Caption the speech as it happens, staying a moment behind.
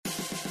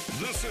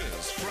This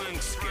is Frank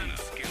Skinner.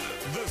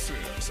 This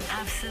is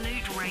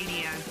Absolute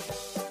Radio.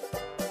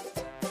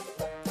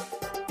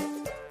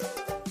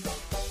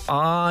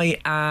 I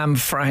am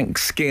Frank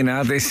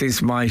Skinner. This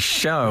is my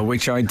show,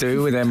 which I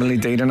do with Emily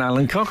Dean and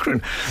Alan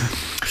Cochrane.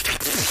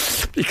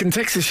 You can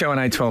text the show on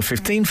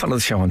 81215, follow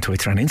the show on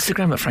Twitter and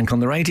Instagram at Frank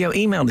on the Radio,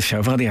 email the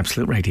show via the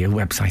Absolute Radio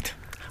website.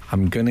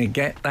 I'm going to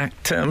get that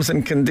terms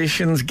and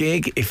conditions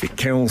gig if it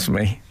kills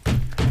me.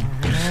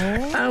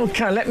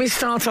 OK, let me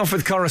start off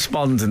with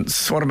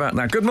correspondence. What about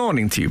that? Good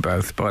morning to you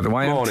both, by the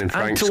way. Morning,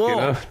 Frank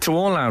Skinner. To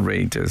all our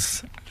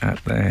readers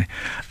out there.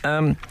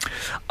 I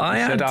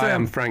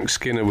am Frank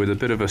Skinner with a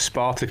bit of a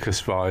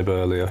Spartacus vibe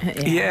earlier.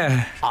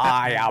 Yeah.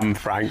 I am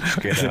Frank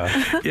Skinner.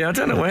 Yeah, I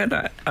don't know where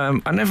that...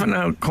 I never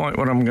know quite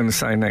what I'm going to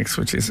say next,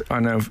 which is, I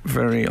know,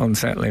 very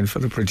unsettling for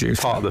the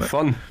producer. Part of the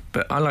fun.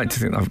 But I like to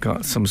think I've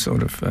got some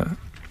sort of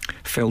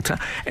filter.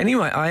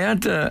 Anyway, I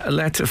had a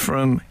letter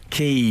from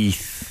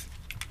Keith.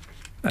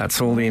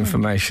 That's all the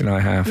information I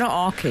have. Not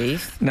our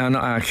Keith. No,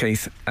 not our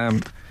Keith.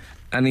 And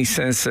he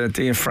says,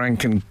 Dear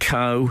Frank and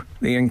Co.,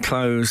 the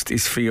enclosed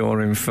is for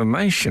your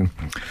information.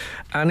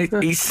 And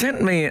he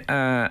sent me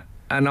an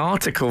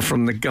article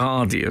from The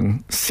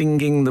Guardian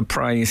singing the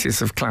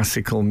praises of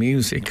classical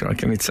music. I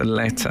reckon it's a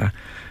letter.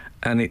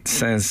 And it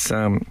says,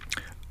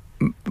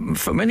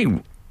 for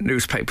many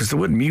newspapers, the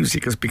word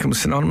music has become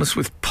synonymous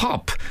with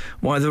pop,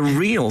 while the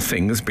real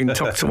thing has been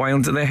tucked away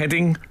under the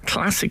heading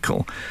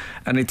classical.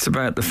 And it's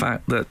about the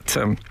fact that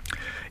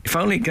if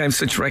only it gave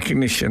such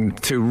recognition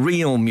to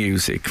real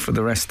music for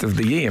the rest of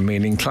the year,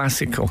 meaning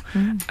classical.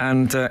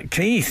 And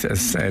Keith has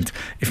said,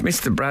 if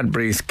Mr.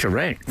 Bradbury is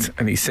correct,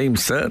 and he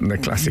seems certain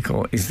that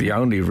classical is the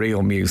only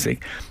real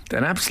music,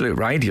 then Absolute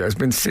Radio has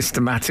been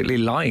systematically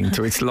lying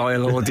to its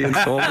loyal audience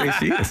all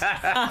these years.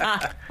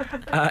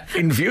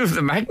 In view of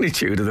the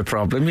magnitude of the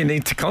problem, you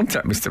need to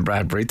contact Mr.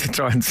 Bradbury to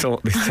try and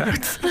sort this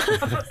out.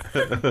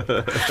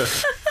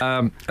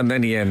 And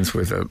then he ends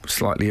with a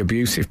slightly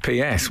abusive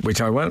PS, which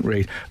I won't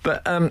read.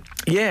 But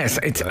yes,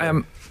 it's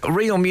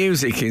real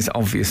music is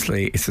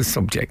obviously it's a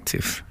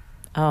subjective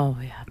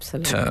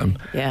absolutely term.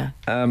 Yeah.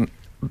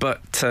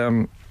 But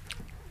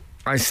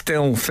I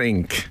still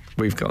think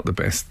we've got the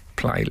best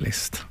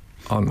playlist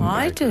on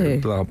I do.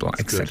 Blah blah,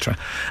 etc.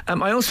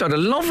 I also had a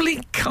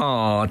lovely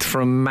card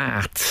from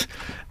Matt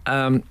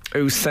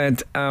who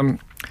said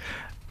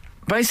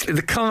basically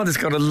the card has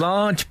got a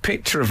large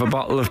picture of a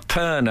bottle of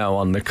Pernod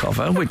on the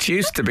cover, which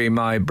used to be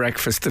my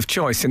breakfast of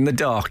choice in the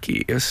dark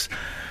years.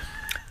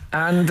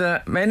 And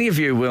many of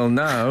you will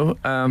know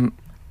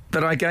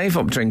that I gave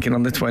up drinking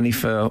on the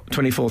 24th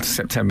of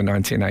September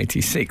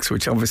 1986,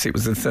 which obviously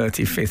was the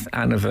 35th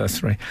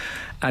anniversary.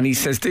 And he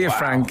says, Dear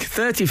Frank,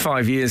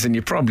 35 years and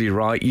you're probably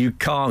right, you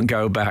can't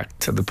go back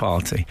to the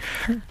party.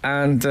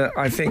 And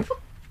I think...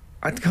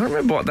 I can't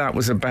remember what that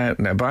was about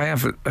now, but I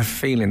have a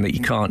feeling that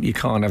you can't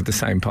have the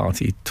same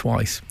party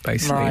twice,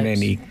 basically, in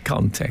any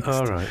context.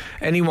 All right.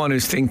 Anyone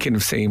who's thinking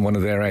of seeing one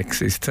of their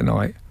exes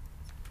tonight,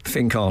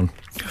 think on.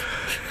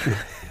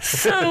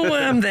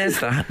 So there's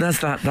that.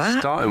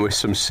 Starting with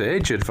some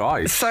sage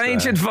advice.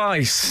 Sage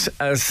advice,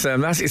 as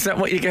is that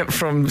what you get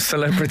from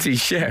celebrity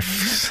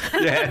chefs?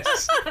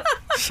 Yes.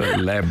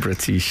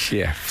 Celebrity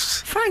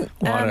chefs. Frank,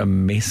 what a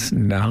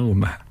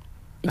misnomer.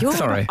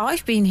 Sorry.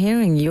 I've been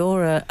hearing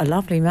you're a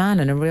lovely man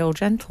and a real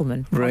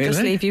gentleman. Really? I'll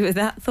just leave you with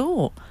that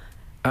thought.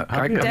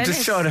 I'm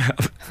just trying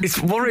to... It's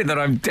worrying that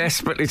I'm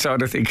desperately trying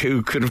to think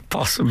who could have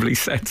possibly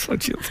said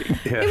such a thing.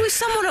 Yeah. It was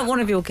someone at one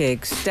of your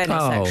gigs,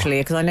 Dennis,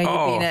 actually, because I know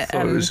you've been at...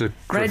 it was a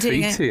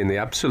graffiti in the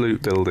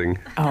Absolute building.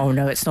 Oh,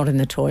 no, it's not in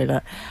the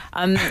toilet.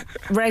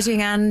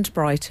 Reading and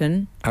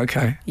Brighton.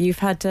 OK. You've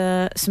had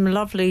some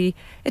lovely...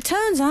 It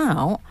turns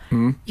out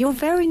you're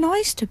very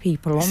nice to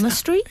people on the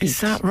street.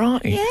 Is that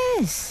right?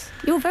 Yes.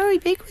 You're very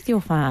big with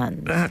your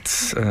fans.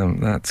 That's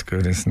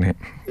good, isn't it?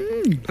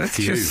 Let's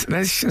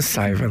just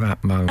savour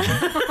that moment.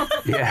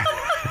 Yeah.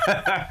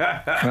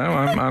 No,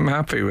 I'm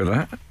happy with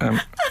that.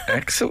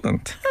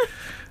 Excellent.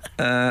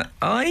 By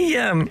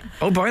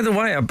the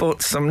way, I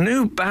bought some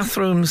new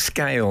bathroom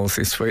scales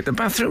this week. The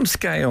bathroom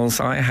scales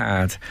I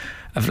had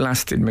have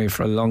lasted me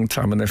for a long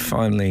time, and they've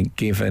finally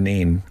given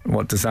in.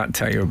 What does that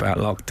tell you about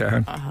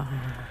lockdown?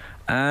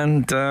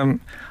 And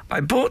I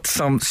bought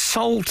some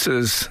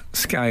Salters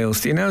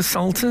scales. Do you know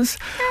Salters?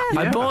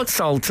 Yeah. I bought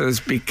Salters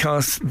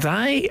because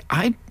I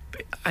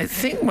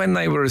think when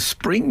they were a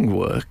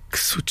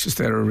Springworks, which is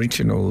their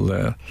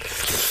original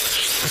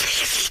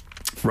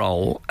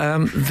role,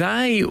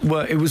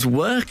 it was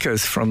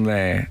workers from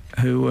there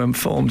who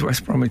formed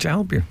West Bromwich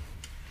Albion.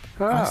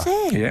 That's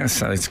it. Yeah,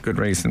 so it's a good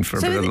reason for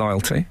a bit of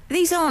loyalty.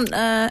 These aren't...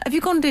 have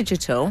you gone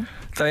digital?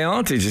 They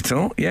are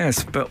digital,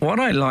 yes. But what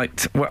I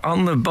liked,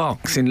 on the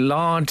box, in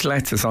large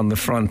letters on the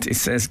front, it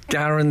says,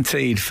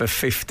 guaranteed for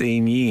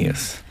 15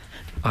 years.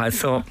 I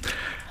thought,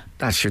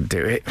 that should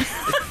do it.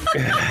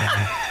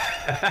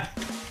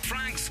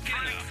 Frank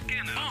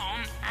Skinner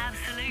on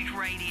Absolute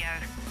Radio.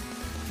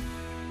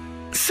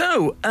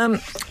 So,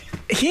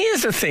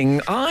 here's the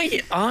thing.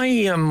 I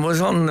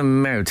was on the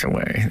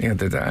motorway the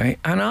other day,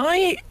 and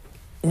I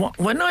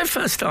when I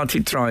first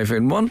started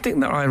driving, one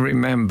thing that I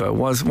remember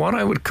was what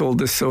I would call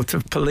the sort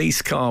of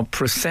police car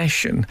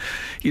procession.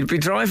 You'd be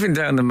driving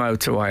down the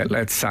motorway at,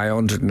 let's say,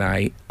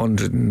 108,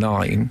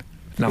 109.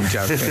 No, I'm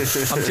joking.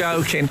 I'm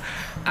joking.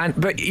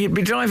 But you'd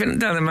be driving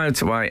down the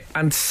motorway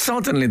and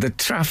suddenly the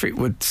traffic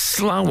would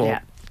slow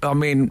up. I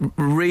mean,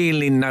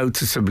 really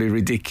noticeably,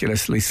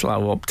 ridiculously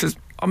slow up.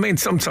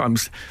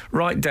 Sometimes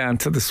right down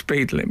to the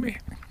speed limit.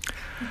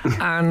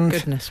 And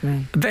goodness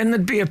me. Then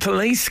there'd be a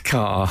police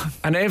car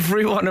and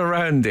everyone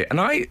around it.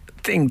 And I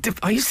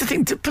used to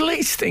think, the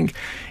police think,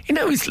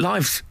 his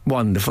life's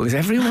wonderful. Is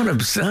everyone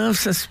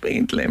observes the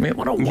speed limit?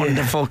 What a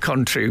wonderful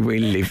country we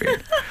live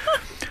in.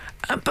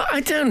 But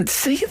I don't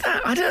see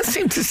that. I don't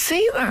seem to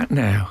see that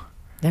now.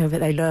 No,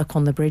 but they lurk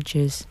on the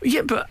bridges.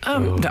 Yeah, but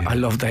I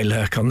love They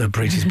Lurk on the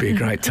Bridges. Be a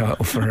great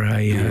title for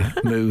a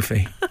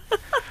movie.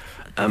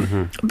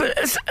 But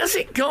has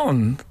it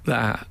gone,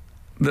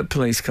 the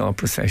police car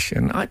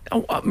procession?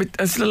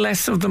 Is there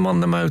less of them on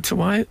the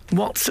motorway?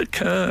 What's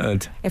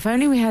occurred? If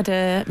only we had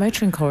a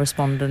motoring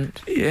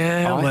correspondent.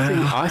 Yeah,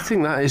 I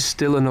think that is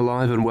still an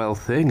alive and well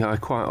thing. I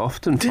quite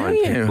often find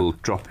people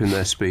dropping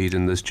their speed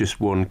and there's just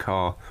one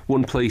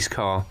police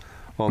car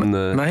on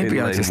the maybe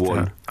in I lane just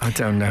one. I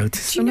don't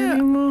notice. Do you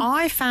know,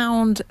 I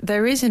found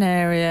there is an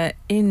area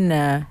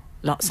in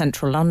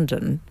central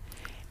London,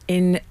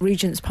 in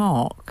Regent's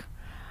Park.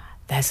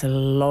 There's a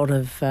lot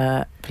of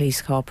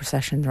police car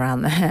processions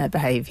around there,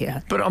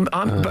 behaviour. But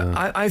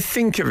I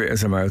think of it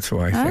as a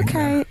motorway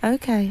thing.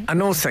 Okay.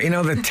 And also,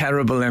 the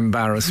terrible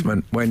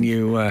embarrassment when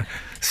you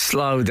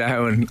slow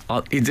down.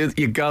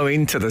 You go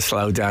into the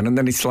slow down, and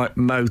then it's like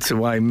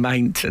motorway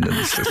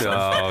maintenance. Or something.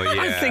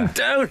 I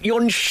think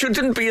you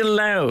shouldn't be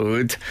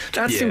allowed.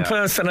 That's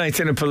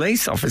impersonating a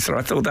police officer.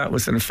 I thought that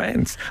was an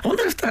offence. I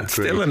wonder if that's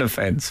still an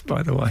offence,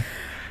 by the way.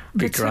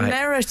 The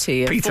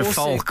temerity of Peter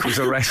Falk was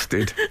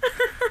arrested.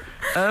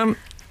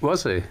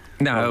 Was he?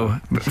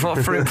 No,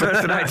 but for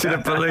impersonating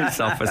a police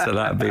officer,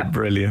 that'd be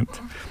brilliant.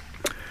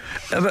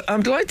 But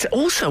I'd like to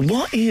also,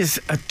 what is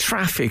a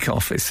traffic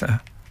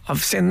officer?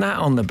 I've seen that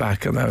on the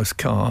back of those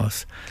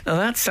cars. Now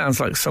that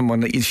sounds like someone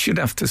that you should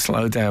have to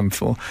slow down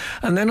for.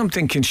 And then I'm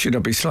thinking, should I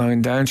be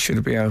slowing down? Should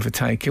I be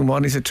overtaking?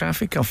 What is a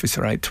traffic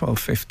officer? 8, 12,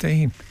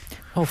 15?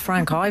 Well,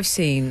 Frank, I've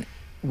seen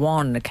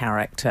one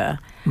character,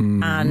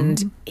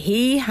 and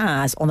he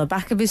has on the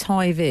back of his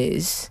high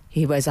vis,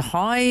 he wears a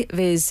high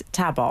vis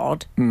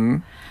tabard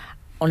on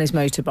his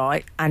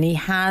motorbike, and he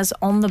has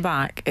on the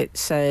back, it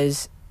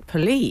says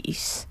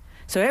police.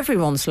 So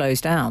everyone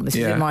slows down. This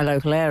is in my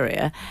local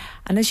area,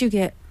 and as you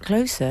get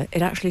closer,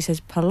 it actually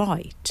says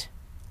polite,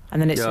 and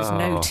then it says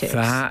notice.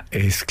 That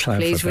is clever.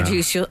 Please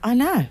reduce your. I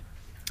know.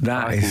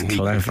 That is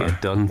clever.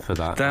 Get done for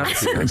that.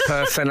 That's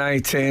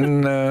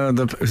impersonating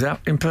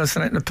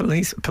impersonating the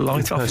police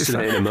polite officer?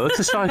 Impersonating a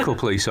motorcycle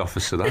police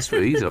officer. That's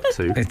what he's up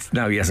to.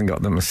 No, he hasn't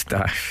got the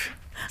moustache.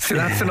 See,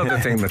 that's another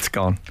thing that's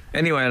gone.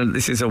 Anyway,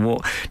 this is a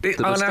war.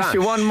 I'll ask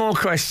you one more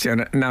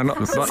question. No, not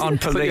on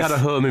police. But you had a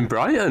home in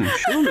Brighton.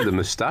 Surely the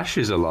moustache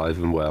is alive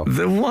and well.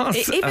 There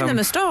was even the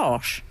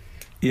moustache.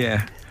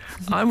 Yeah,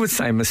 I would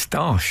say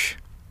moustache.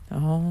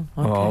 Oh,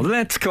 okay.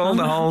 Let's call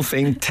the whole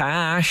thing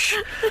Tash.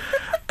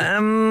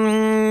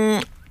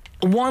 One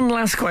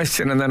last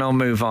question and then I'll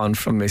move on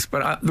from this.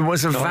 But there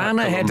was a van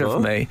ahead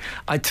of me.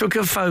 I took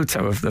a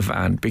photo of the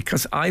van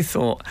because I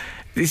thought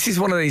this is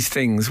one of these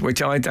things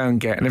which I don't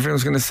get. And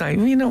everyone's going to say,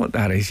 well, you know what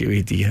that is, you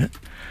idiot.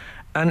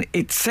 And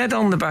it said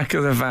on the back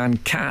of the van,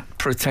 cat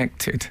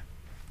protected.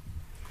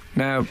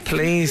 Now,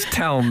 please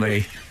tell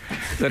me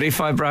that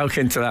if I broke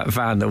into that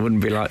van, there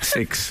wouldn't be like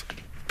 6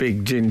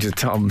 big ginger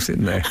Toms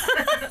in there.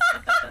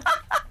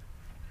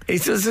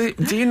 Does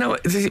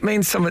it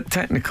mean something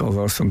technical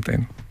or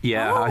something?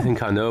 Yeah, I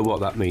think I know what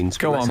that means.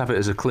 Go on. Let's have it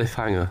as a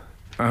cliffhanger.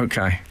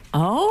 Okay.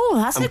 Oh,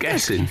 that's I'm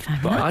guessing.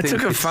 But I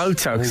took a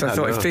photo because I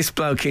thought if this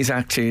bloke is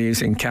actually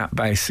using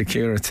cat-based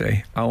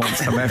security, I want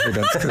some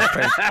evidence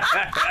because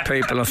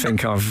people will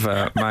think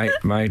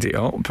I've made it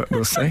up, but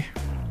we'll see.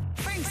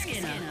 Frank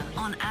Skinner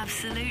on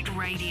Absolute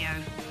Radio.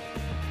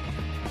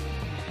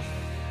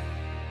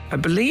 I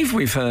believe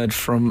we've heard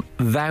from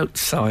the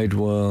outside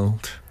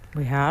world.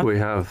 We have. We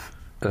have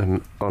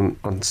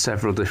on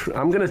several different.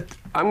 I'm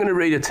gonna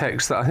read a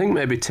text that I think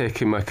may be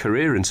taking my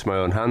career into my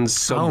own hands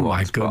somewhat. Oh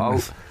my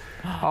goodness!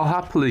 I'll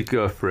happily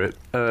go for it.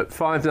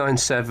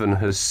 597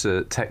 has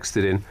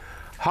texted in.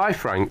 Hi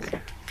Frank,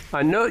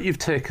 I note you've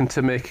taken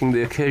to making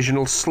the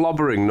occasional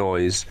slobbering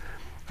noise.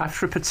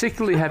 After a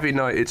particularly heavy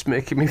night, it's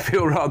making me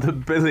feel rather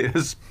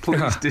bilious.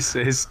 Please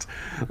desist.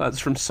 That's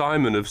from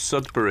Simon of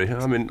Sudbury.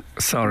 I mean,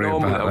 sorry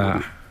normally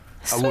about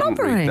that. I wouldn't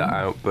read that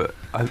out, but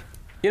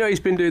he's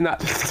been doing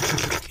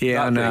that.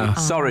 Yeah, I know.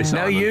 Sorry,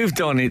 Simon. No, you've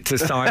done it to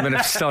Simon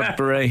of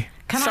Sudbury.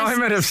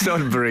 Simon of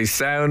Sudbury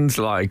sounds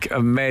like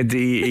a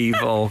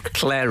medieval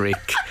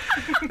cleric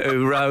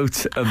who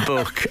wrote a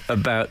book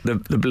about the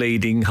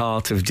bleeding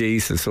heart of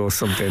Jesus or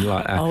something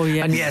like that. Oh,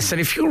 yes. And yes, and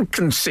if you'll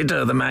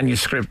consider the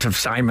manuscript of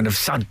Simon of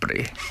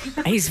Sudbury.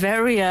 He's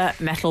very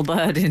metal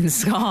bird in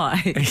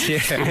sky.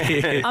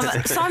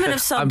 Yeah, Simon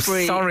of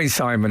Sudbury. I'm sorry,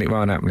 Simon, it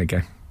won't happen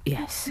again.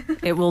 Yes,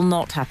 it will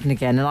not happen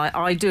again, and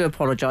I do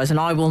apologise, and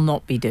I will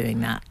not be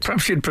doing that.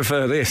 Perhaps you'd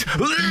prefer this.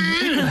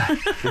 I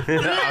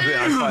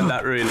find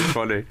that really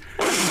funny.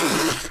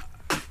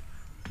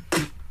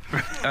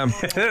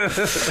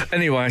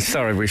 Anyway,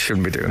 sorry, we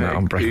shouldn't be doing that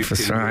on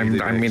breakfast.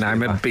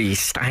 I'm a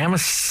beast. I am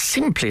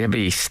simply a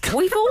beast.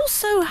 We've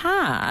also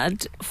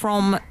had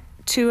from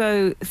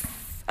 20...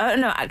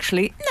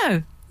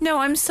 No,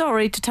 I'm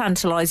sorry to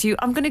tantalise you.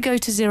 I'm going to go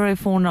to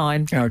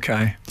 049.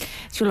 Okay.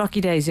 It's your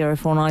lucky day,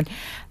 049.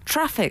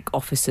 Traffic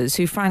officers,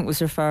 who Frank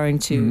was referring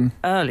to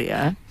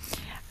earlier,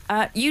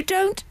 you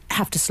don't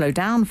have to slow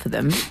down for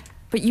them,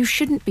 but you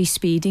shouldn't be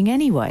speeding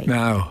anyway.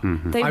 No.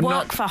 They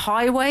work for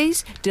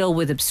highways, deal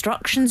with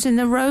obstructions in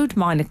the road,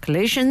 minor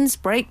collisions,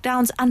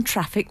 breakdowns and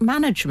traffic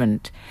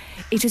management.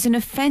 It is an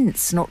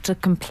offence not to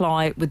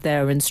comply with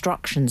their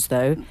instructions,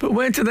 though. But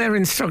where do their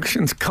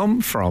instructions come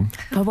from?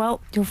 Oh,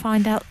 well, you'll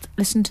find out.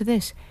 Listen to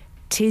this.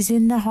 'Tis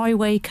in the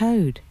highway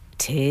code.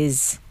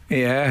 'Tis.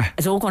 Yeah.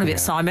 It's all gone a bit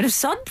Simon of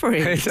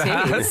Sudbury. It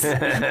has.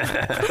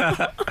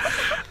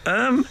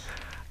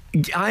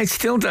 I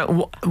still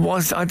don't.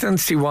 I don't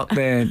see what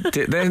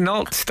they're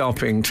not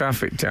stopping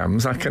traffic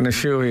jams. I can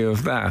assure you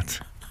of that,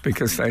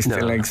 because they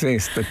still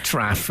exist. The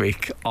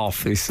traffic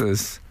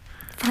officers.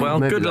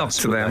 Well, maybe good luck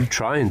to what them. They're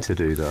trying to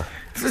do though.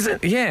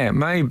 Yeah,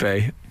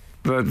 maybe,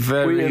 but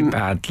very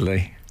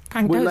badly.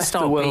 Frank, we don't left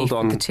start the world beef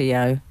on with the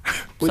TO.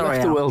 We Sorry,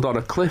 left the Al. world on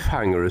a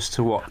cliffhanger as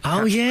to what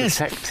Yes,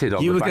 protected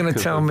on you the were back going of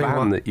to tell the me van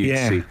what that you'd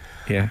see.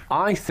 Yeah.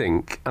 I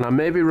think, and I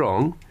may be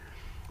wrong,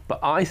 but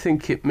I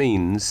think it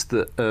means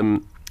that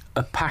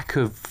a pack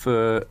of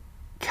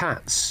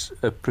cats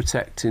are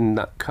protecting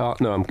that car.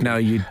 No, I'm kidding. No,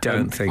 you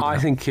don't think. I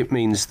that. think it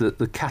means that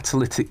the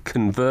catalytic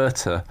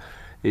converter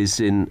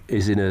is in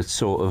a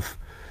sort of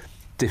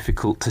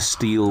difficult to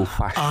steal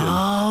fashion,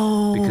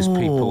 because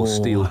people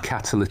steal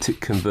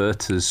catalytic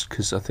converters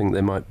because I think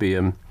they might be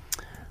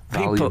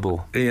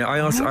valuable.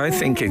 I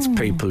think it's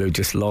people who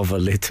just love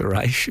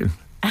alliteration.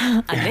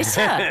 A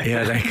litter.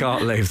 Yeah, they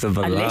can't leave them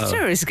A alone.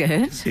 litter is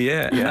good.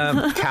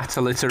 Yeah. Cat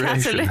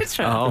alliteration.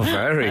 Litter. Oh,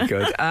 very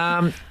good.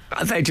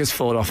 They just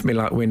fall off me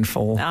like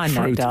windfall I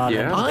know, fruit. darling.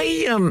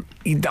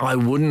 Yeah. I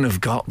wouldn't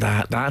have got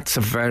that. I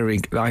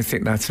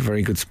think that's a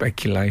very good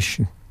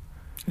speculation.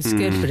 It's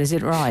good, but is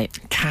it right?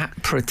 Cat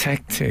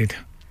protected.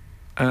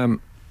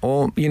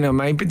 Or,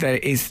 maybe there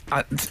is...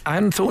 I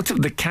hadn't thought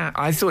of the cat.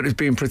 I thought it was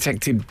being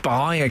protected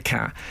by a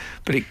cat.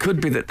 But it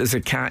could be that there's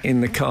a cat in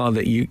the car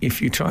that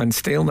if you try and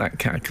steal that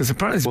cat. Because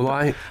apparently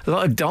there's a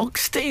lot of dog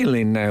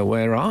stealing now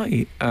where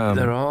I...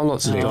 there are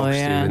lots of dog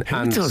stealing Who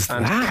and does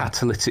that?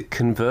 catalytic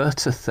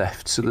converter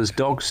theft. So there's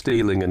dog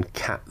stealing and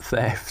cat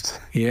theft.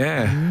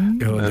 Yeah.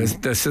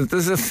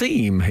 There's a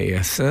theme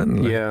here,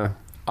 certainly. Yeah.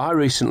 I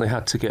recently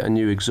had to get a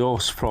new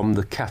exhaust from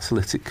the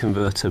catalytic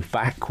converter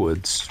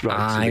backwards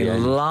right to the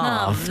end. I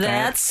love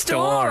that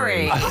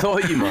story. I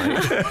thought you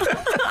might.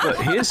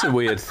 But here's a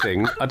weird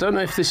thing. I don't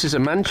know if this is a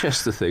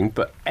Manchester thing,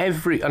 but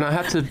and I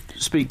had to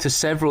speak to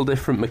several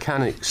different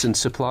mechanics and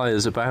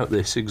suppliers about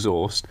this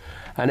exhaust,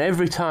 and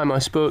every time I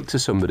spoke to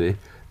somebody,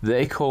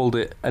 they called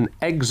it an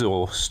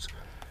exhaust,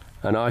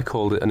 and I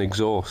called it an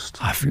exhaust.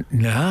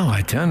 No,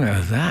 I don't know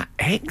that.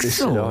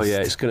 Exhaust? Oh, yeah,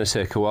 it's going to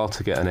take a while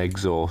to get an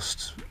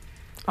exhaust.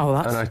 Oh,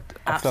 that's And I felt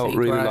absolutely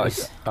really gross.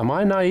 like, am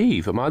I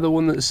naive? Am I the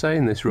one that's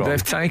saying this wrong?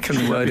 They've taken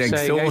the Should I word be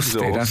saying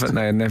exhausted, exhaust? haven't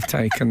they? And they've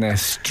taken their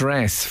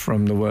stress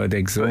from the word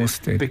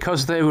exhausted.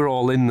 Because they were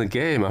all in the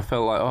game, I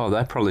felt like,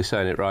 they're probably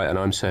saying it right and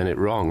I'm saying it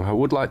wrong. I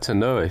would like to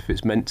know if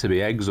it's meant to be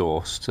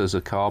exhaust as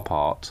a car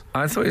part.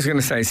 I thought he was going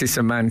to say, is this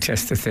a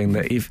Manchester thing?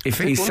 That if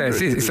he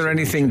says, is there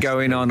anything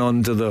going on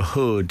under the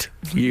hood?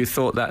 You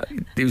thought that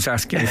he was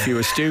asking if you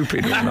were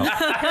stupid or not.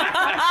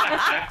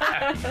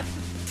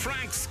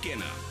 Frank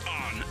Skinner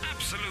on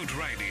Absolute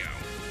Radio.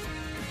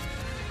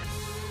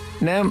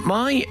 Now,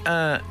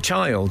 my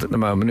child at the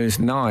moment, who's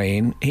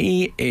 9,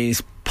 he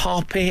is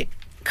poppy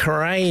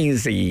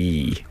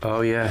crazy.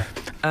 Oh, yeah.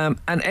 And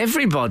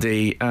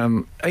everybody,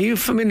 are you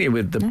familiar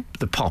with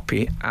the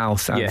poppy? Al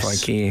sounds Yes. like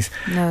he is.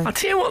 No. I'll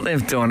tell you what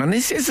they've done, and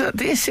this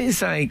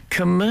is a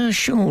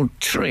commercial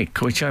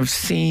trick which I've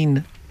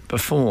seen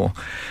before.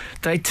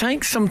 They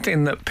take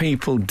something that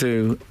people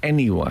do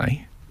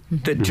anyway,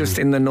 that just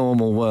in the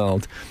normal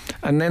world,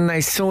 and then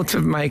they sort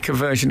of make a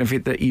version of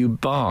it that you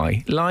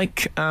buy,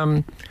 like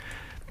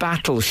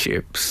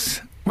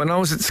battleships. When I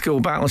was at school,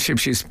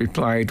 battleships used to be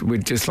played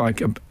with just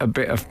like a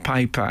bit of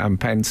paper and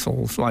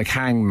pencils, like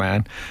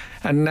Hangman.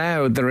 And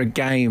now there are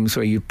games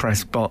where you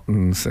press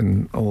buttons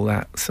and all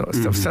that sort of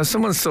stuff. So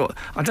someone thought,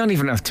 I don't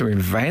even have to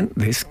invent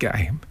this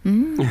game.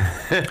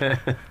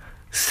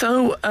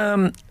 So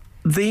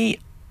the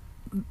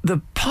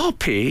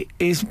poppy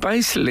is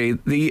basically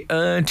the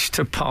urge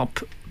to pop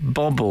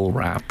bubble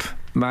wrap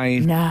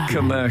made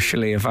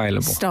commercially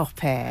available.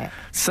 Stop it.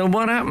 So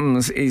what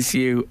happens is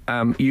you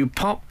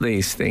pop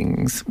these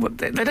things. Well,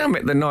 they don't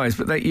make the noise,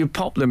 but you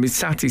pop them. It's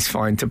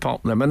satisfying to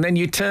pop them, and then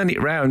you turn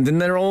it round, and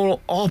they're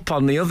all up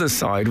on the other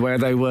side where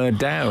they were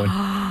down.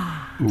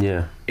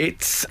 Yeah.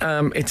 It's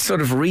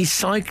sort of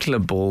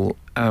recyclable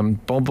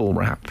bubble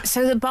wrap.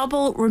 So the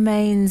bubble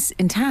remains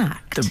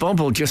intact. The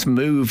bubble just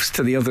moves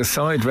to the other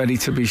side, ready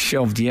to be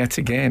shoved yet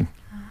again.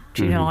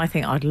 Do you know, I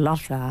think I'd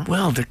love that.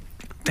 Well,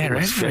 they're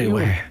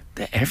everywhere.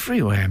 They're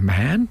everywhere,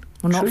 man.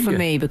 Well, not for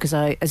me, because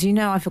as you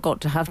know, I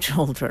forgot to have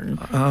children.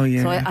 Oh,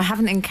 yeah. So I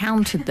haven't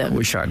encountered them. I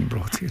wish I hadn't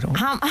brought it on.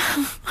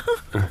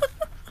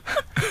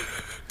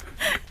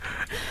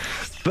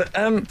 But,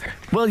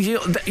 well,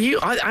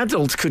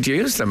 adults could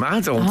use them.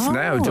 Adults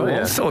now do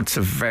all sorts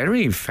of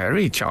very,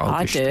 very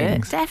childish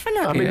things.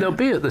 Definitely. I mean, they'll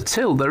be at the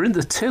till. They're in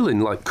the till in,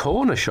 like,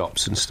 corner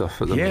shops and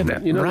stuff at the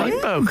moment. They're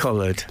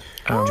rainbow-coloured.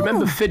 Do you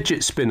remember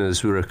fidget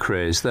spinners were a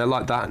craze? They're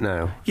like that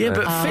now. Yeah,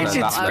 but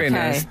fidget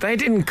spinners, they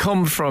didn't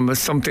come from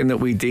something that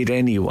we did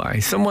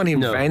anyway. Someone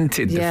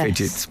invented the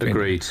fidget spinner.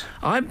 Agreed.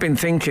 I've been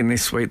thinking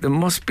this week there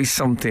must be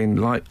something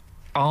like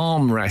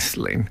arm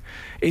wrestling.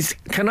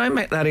 Can I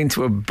make that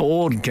into a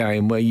board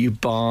game where you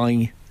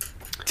buy...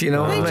 Do you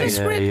know what I mean?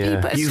 Just rip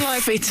people. It's You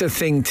fit a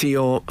thing to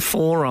your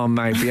forearm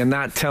maybe, and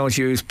that tells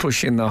you who's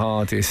pushing the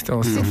hardest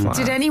or stuff like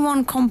that. Did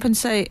anyone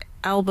compensate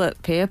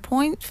Albert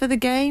Pierpoint for the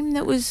game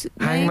that was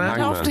named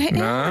after him?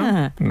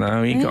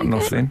 No, he got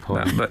nothing.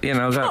 But you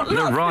know,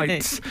 the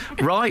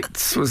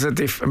rights was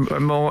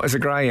a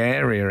grey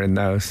area in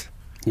those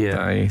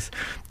days.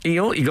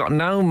 He got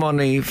no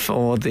money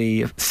for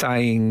the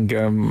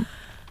saying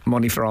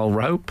money for old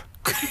rope.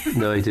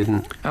 No, he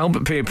didn't.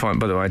 Albert Pierpoint,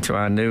 by the way, to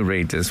our new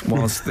readers,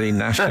 was the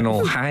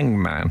national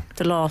hangman.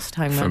 The last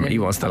hangman. He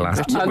was the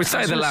last. We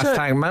say the last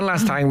hangman.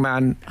 Last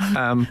hangman.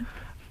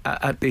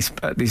 At this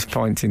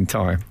point in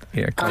time,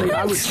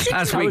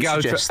 as we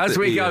go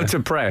to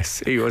press,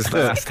 he was the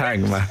last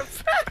hangman.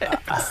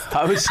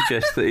 I would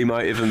suggest that he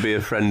might even be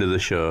a friend of the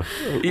show.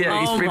 Yeah,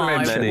 he's been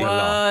mentioned a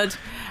lot.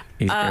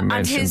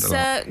 And his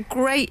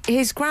great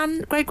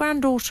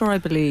granddaughter, I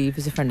believe,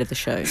 is a friend of the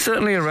show.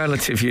 Certainly, a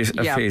relative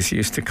of his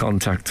used to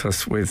contact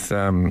us with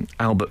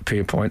Albert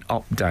Pierpoint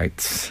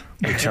updates,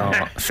 which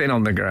are thin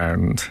on the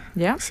ground.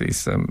 Yeah,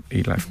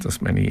 he left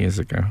us many years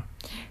ago.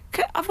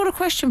 I've got a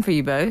question for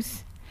you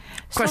both.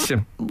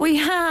 Question. We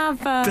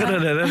have...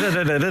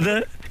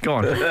 Go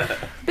on.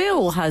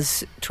 Bill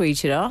has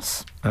tweeted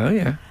us. Oh,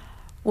 yeah.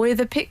 With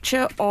a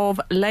picture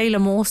of Layla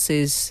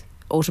Morse's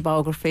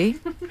autobiography.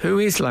 Who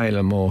is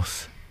Layla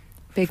Morse?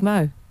 Big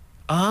Mo.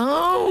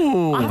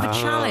 Oh! I have a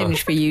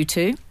challenge for you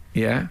two.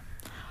 Yeah.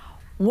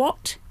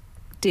 What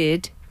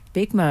did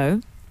Big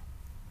Mo,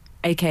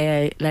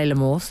 a.k.a. Layla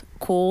Morse,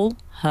 call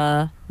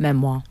her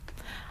memoir?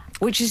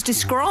 Which is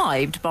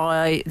described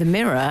by the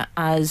Mirror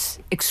as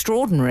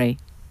extraordinary.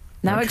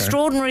 Now,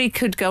 extraordinary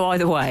could go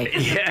either way.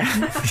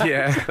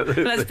 Yeah.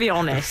 Let's be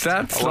honest. I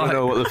want to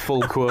know what the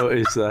full quote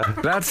is there.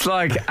 That's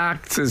like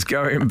actors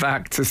going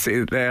back to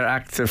see their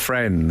actor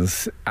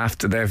friends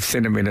after they've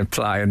seen them in a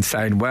play and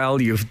saying, well,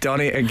 you've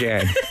done it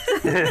again.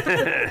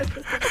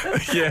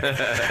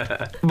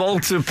 Yeah.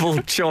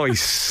 Multiple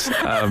choice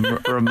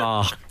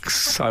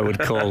remarks, I would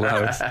call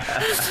those.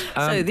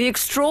 So the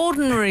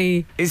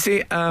extraordinary... Is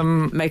it...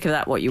 make of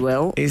that what you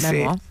will. Is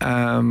memoir.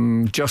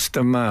 it Just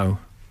a Mo?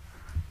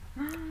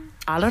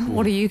 Alan,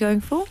 what are you going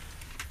for?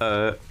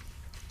 I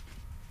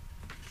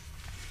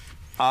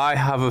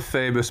have a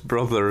famous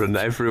brother and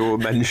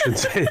everyone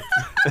mentions it.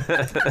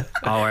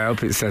 Oh, I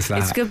hope it says that.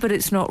 It's good, but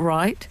it's not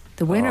right.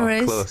 The winner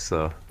is close,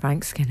 though.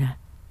 Frank Skinner.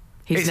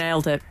 He's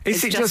nailed it.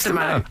 Is it's it just a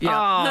Mo?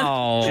 Yeah.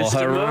 Oh, Just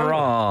a Mo.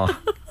 hurrah.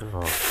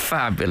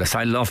 Fabulous.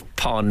 I love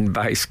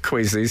pun-based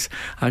quizzes.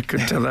 I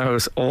could do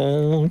those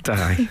all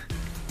day.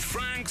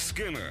 Frank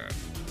Skinner.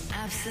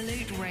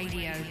 Absolute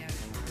Radio.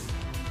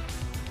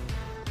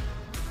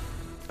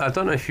 I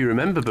don't know if you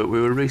remember, but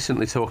we were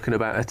recently talking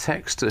about a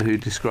texter who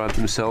described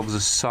themselves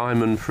as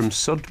Simon from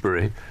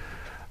Sudbury.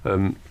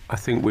 I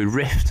think we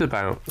riffed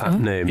about that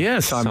name. Yeah,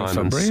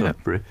 Simon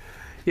Sudbury.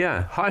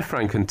 Yeah. Hi,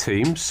 Frank and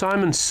team.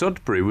 Simon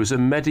Sudbury was a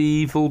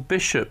medieval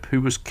bishop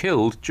who was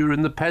killed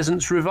during the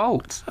Peasants'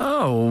 Revolt.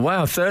 Oh,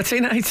 wow.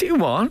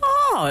 1381?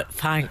 Oh,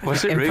 thank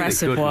Was it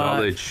impressive really? Good work.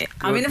 knowledge.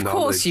 I mean, of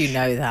course you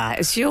know that.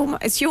 It's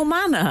your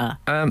manner.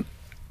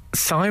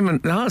 Simon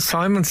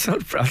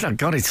Sudbury. Oh,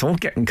 God, it's all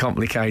getting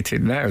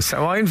complicated now.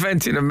 So I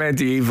invented a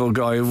medieval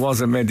guy who was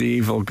a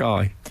medieval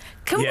guy.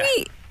 Can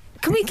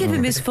we give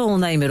him his full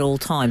name at all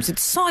times?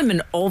 It's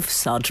Simon of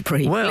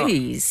Sudbury,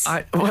 please.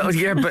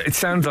 Yeah, but it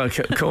sounds like,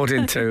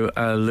 according to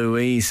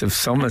Louise of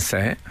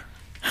Somerset...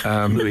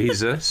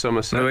 Louisa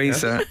Somerset.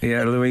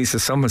 Louisa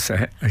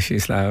Somerset, as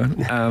she's known,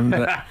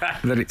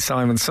 that it's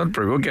Simon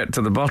Sudbury. We'll get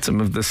to the bottom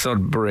of the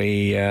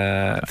Sudbury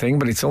thing,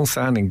 but it's all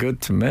sounding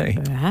good to me.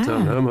 I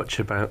don't know much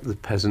about the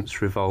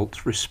Peasants'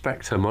 Revolt.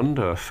 Respect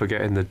Amundo for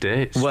getting the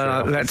dates.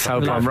 Well, let's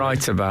hope I'm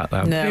right about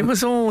that. No. It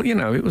was all,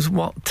 it was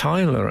Wat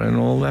Tyler and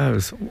all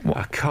those.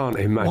 I can't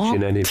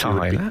imagine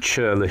anybody would be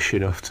churlish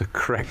enough to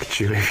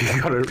correct you if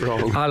you got it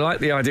wrong. I like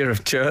the idea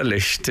of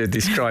churlish to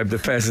describe the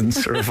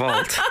Peasants'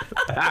 Revolt.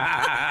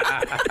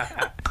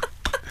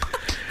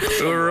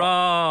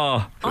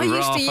 Hurrah! I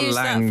used to use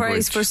that phrase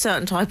language. for a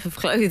certain type of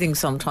clothing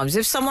sometimes.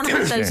 If someone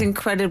had those Yeah.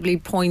 incredibly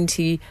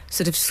pointy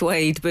sort of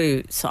suede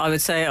boots, I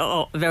would say,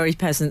 oh, very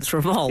peasants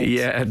revolt.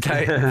 Yeah,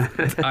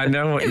 I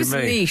know what It you was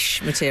mean.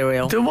 niche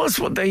material. There was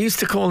what they used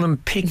to call them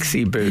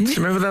pixie boots.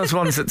 Remember those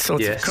ones that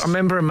sort Yes. of... I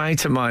remember a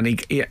mate of mine,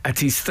 he, at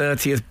his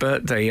 30th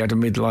birthday, he had a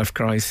midlife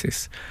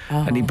crisis.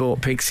 And he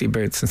bought pixie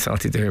boots and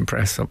started doing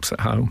press-ups at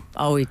home.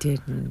 Oh, he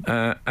didn't.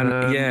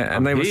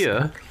 And they were...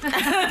 Here,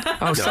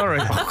 Oh, sorry.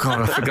 Oh,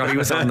 God, I forgot he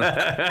was on the...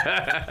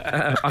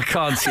 I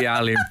can't see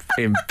Al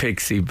in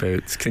pixie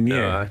boots, can you?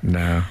 No.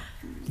 No.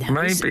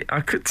 Maybe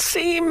I could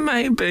see him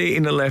maybe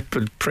in a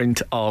leopard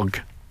print Og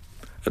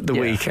at the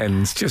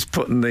weekends, just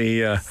putting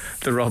the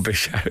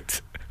rubbish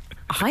out.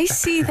 I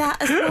see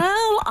that as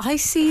well. I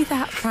see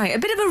that, right. A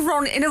bit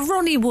of in a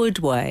Ronnie Wood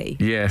way.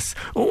 Yes.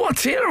 Oh,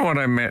 what's here? What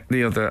I met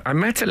I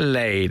met a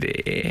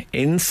lady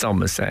in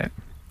Somerset.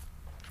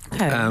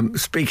 Oh.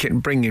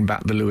 Bringing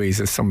back the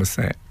Louisa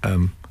Somerset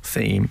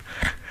theme,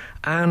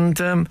 and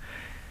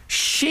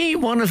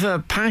one of her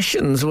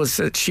passions was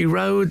that she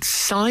rode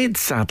side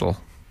saddle.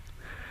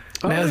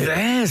 Now,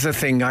 there's a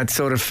thing I'd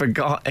sort of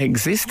forgot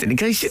existed. In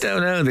case you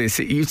don't know this,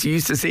 you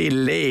used to see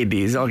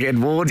ladies, or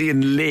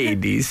Edwardian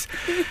ladies,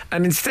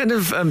 and instead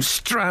of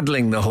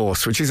straddling the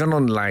horse, which is an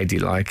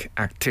unladylike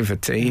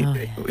activity,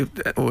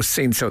 it was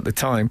seen so at the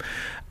time,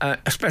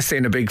 especially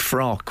in a big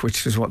frock,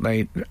 which is what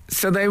they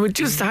would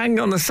just hang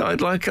on the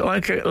side like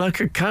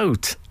a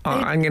coat,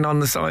 hanging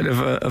on the side of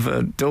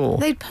a door.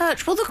 They'd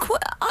perch. Well,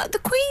 the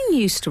Queen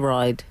used to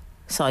ride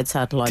side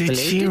saddle, I Did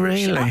believe. she didn't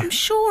really? I'm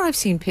sure I've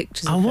seen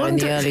pictures I of her in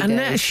wonder, the early and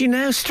days. she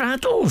now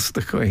straddles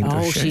the Queen.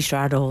 Oh, does she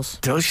straddles.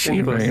 Does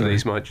she both of really?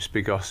 these might just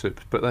be gossip,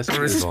 but let's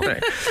move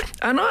on.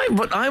 And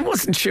I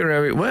wasn't sure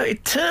how it worked.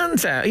 It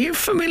turns out, are you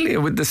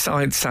familiar with the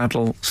side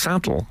saddle?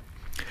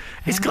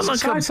 It's got like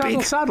Side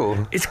a saddle.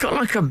 big. It's got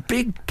like a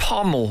big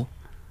pommel,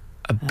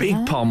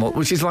 pommel,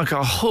 which is like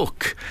a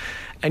hook,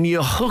 and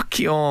you hook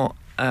your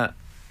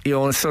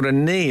sort of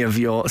knee of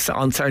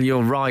onto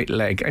your right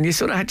leg, and you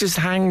sort of just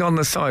hang on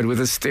the side with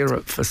a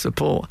stirrup for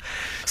support.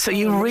 So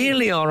you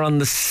really are on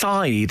the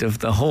side of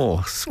the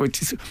horse,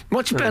 which is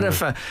much better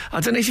for... I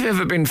don't know if you've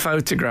ever been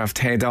photographed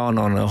head on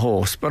a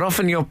horse, but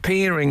often you're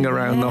peering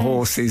around the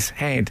horse's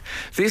head.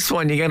 This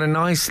one, you get a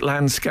nice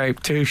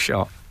landscape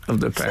two-shot of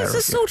the pair. It's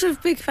a sort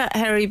of two fat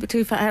hairy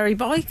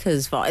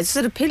bikers vibe. It's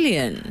sort of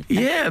pillion.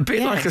 Yeah, a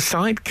bit like a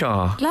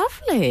sidecar.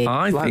 Lovely.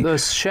 I Like think.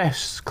 those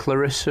chefs,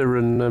 Clarissa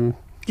and...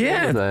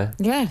 Yeah. what were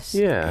they? Yes.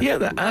 Yeah. Yeah,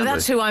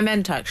 That's who I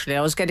meant, actually.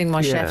 I was getting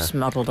my chefs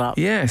muddled up.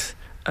 Yes.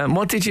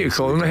 What did you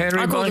call them? The hairy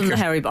I called them the bikers?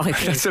 hairy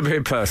bikers. That's a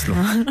bit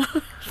personal.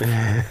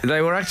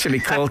 They were actually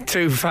called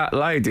two fat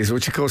ladies,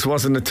 which of course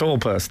wasn't at all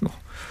personal.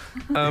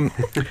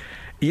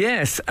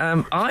 Yes,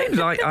 I'm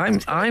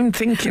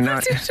thinking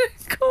that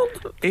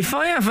if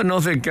I have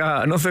another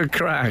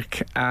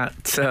crack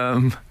at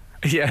two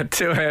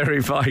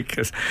hairy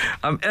bikers,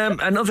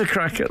 another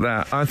crack at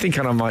that, I think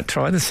I might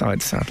try the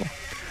side saddle.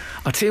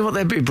 I'll tell you what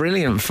they'd be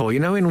brilliant for.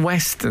 You know, in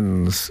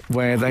westerns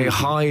where they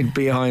hide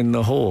behind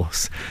the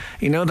horse,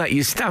 you know that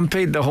you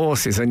stampede the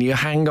horses and you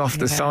hang off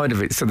the side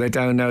of it so they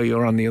don't know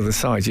you're on the other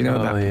side. You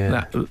know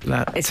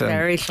that It's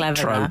very clever,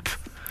 trope,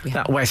 that.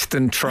 that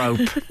western trope.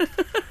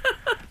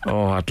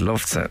 Oh, I'd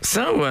love to.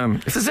 So,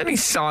 if there's any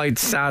side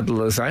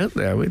saddlers out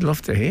there, we'd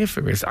love to hear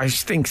from you. I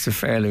just think it's a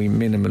fairly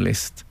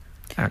minimalist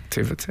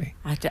activity.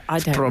 I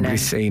don't Probably know.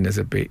 seen as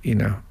a bit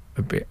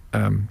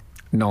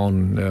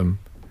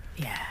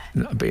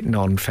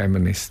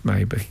non-feminist,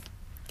 maybe.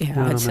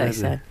 Yeah, I'd say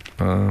so.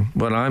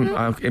 Well,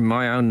 I'm in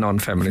my own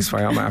non-feminist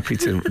way. I'm happy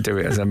to do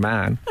it as a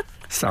man.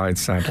 Side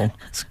saddle,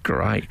 it's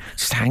great.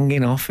 Just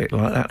hanging off it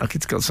like that, like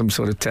it's got some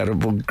sort of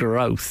terrible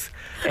growth,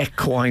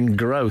 equine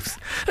growth.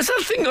 Has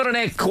that thing got an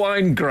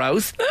equine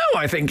growth? No,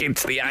 I think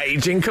it's the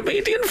ageing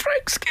comedian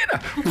Frank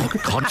Skinner. Oh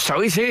God,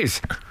 so is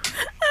his.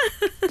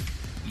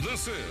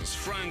 This is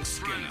Frank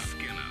Skinner.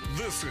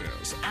 This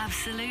is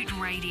Absolute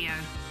Radio.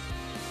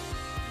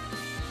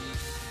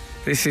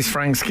 This is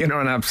Frank Skinner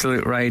on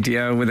Absolute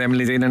Radio with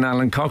Emily Dean and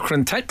Alan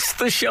Cochrane. Text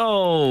the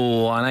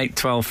show on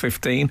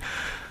 81215.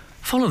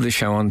 Follow the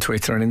show on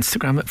Twitter and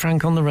Instagram at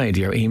Frank on the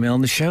Radio. Email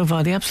the show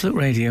via the Absolute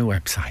Radio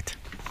website.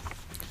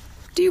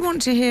 Do you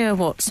want to hear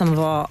what some of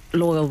our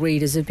loyal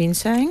readers have been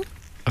saying?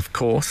 Of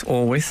course,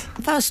 always.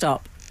 First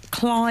up,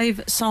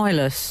 Clive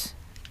Silas,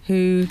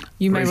 who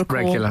you may recall,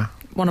 Regular.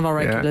 one of our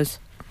regulars.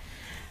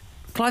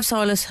 Clive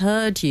Silas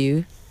heard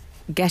you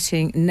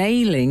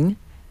nailing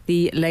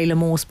the Layla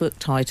Morse book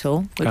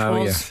title,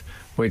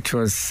 which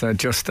was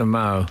Just a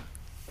Mo.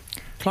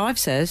 Clive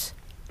says,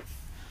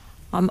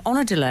 I'm on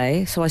a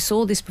delay, so I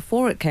saw this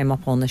before it came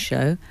up on the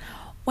show.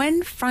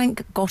 When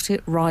Frank got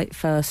it right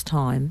first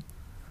time,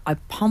 I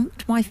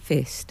pumped my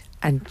fist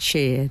and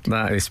cheered.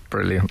 That is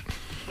brilliant.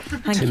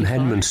 Thank Tim you,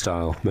 Henman Clive.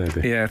 style,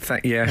 maybe. Yeah,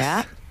 yes.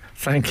 Yeah.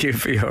 Thank you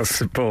for your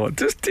support.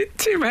 Did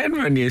Tim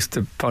Henman used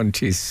to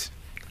punch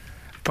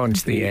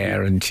the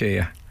air and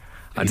cheer?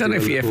 I don't know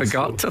if he ever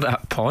got to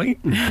that point.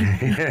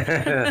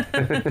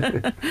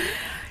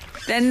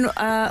 Then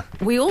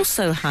we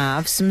also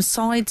have some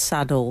side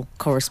saddle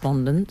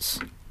correspondence.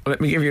 Let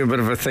me give you a bit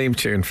of a theme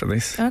tune for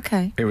this.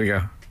 Okay. Here we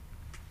go.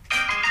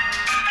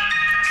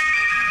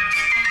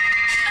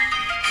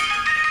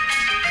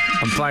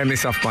 I'm playing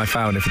this off my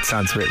phone if it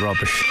sounds a bit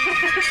rubbish.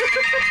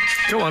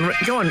 Go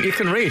on, you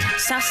can read.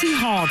 Sassy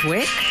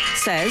Hardwick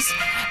says,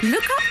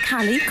 look up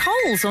Callie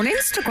Coles on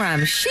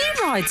Instagram. She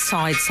rides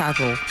side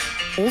saddle.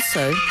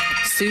 Also,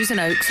 Susan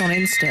Oakes on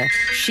Insta.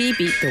 She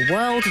beat the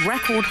world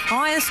record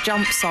highest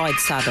jump side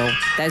saddle.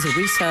 There's a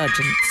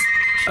resurgence.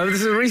 Oh,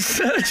 there's a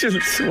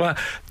resurgence. Well,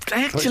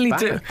 they actually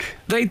do.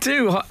 They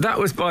do. That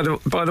was, by the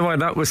way,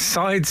 that was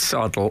side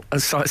saddle.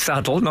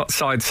 Saddle, not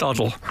side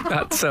saddle.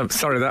 That's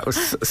sorry. That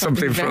was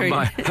something from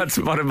that's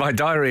one of my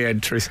diary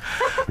entries.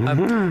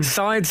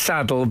 Side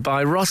saddle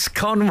by Ross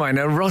Conway.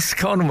 Now, Ross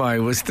Conway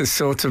was the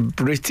sort of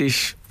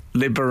British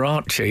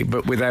Liberace,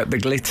 but without the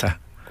glitter.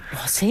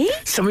 Was he?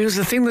 So it was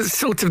a thing that's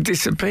sort of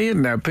disappeared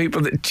now.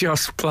 People that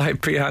just play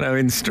piano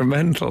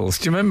instrumentals.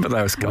 Do you remember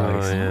those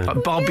guys? Oh, yeah.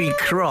 Like Bobby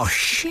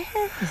Crush,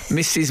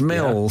 Mrs.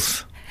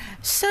 Mills.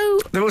 So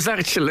there was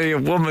actually a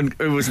woman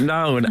who was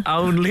known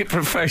only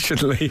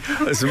professionally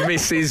as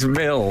Mrs.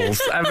 Mills.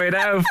 I mean,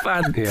 how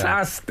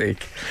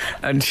fantastic!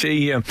 Yeah. And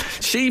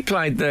she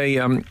played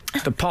the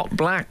Pot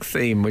Black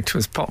theme, which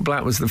was Pot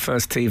Black was the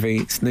first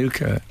TV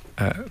snooker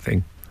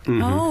thing.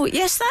 Mm-hmm. Oh,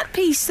 yes, that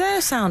piece there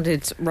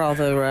sounded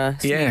rather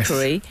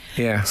snookery.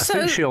 Yeah. So, I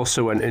think she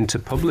also went into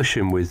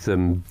publishing with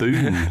Boone,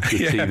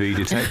 the TV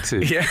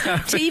detective. Yeah.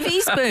 TV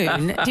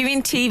Spoon? Do you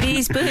mean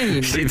TV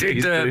Spoon? She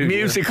did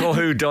musical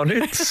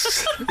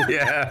whoddonnits.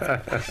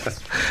 Yeah.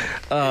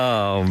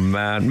 Oh,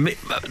 man.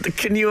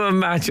 Can you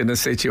imagine a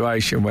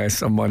situation where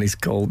someone is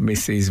called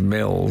Mrs.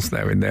 Mills?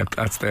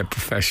 That's their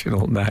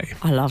professional name.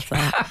 I love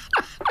that.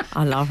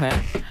 I love it.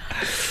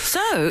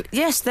 So,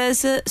 yes,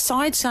 there's a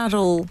side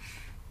saddle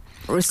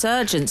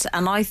resurgence,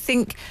 and I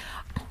think,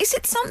 is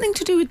it something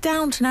to do with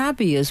Downton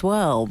Abbey as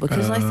well?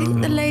 Because I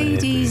think the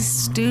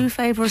ladies do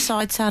favour a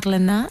side saddle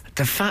in that.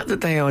 The fact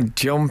that they are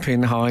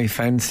jumping high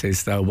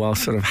fences, though, while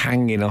sort of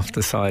hanging off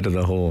the side of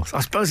the horse.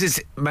 I suppose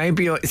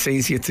it's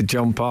easier to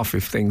jump off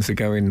if things are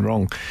going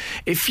wrong.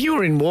 If you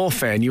were in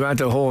warfare and you had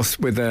a horse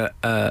with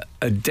a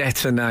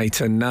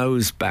detonator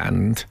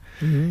noseband,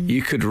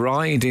 you could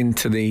ride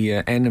into the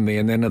enemy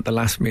and then at the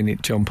last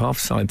minute jump off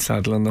side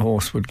saddle and the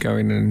horse would go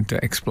in and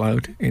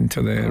explode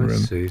into their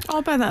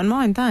I'll bear that in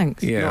mind,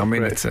 thanks. Yeah, not I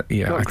mean, it's not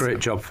a great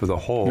job for the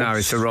horse. No,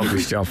 it's a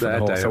rubbish job for the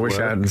horse. I wish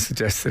I hadn't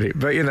suggested it.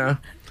 But,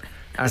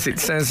 as it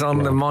says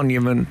on the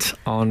monument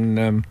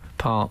on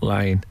Park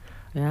Lane,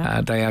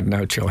 they had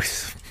no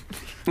choice.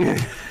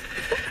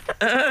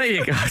 There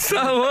you go.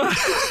 So...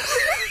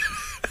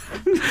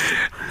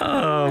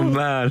 oh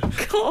man!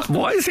 God.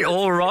 Why is it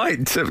all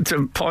right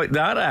to point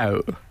that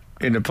out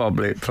in a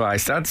public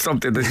place? That's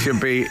something that should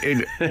be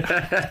in.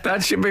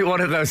 That should be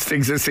one of those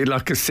things that's in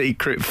like a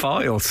secret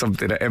file,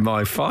 something at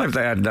MI5.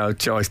 They had no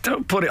choice.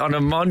 Don't put it on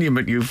a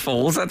monument, you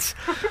fools.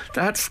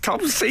 That's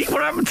top secret.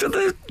 What happened to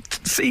the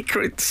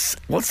secrets?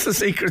 What's the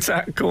Secrets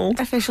Act called?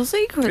 Official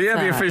Secrets Act.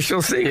 The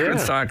Official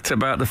Secrets Act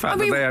about the fact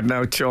that they had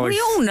no choice. We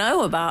all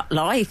know about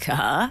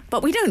Laika,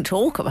 but we don't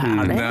talk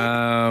about it.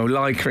 No,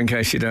 Laika, in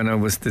case you don't know,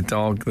 was the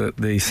dog that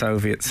the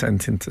Soviets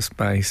sent into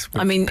space.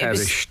 Perished. It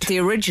was the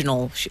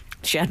original.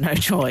 She had no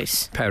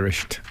choice.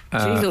 Perished. She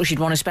thought she'd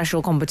won a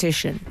special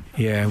competition.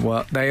 Yeah,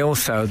 well,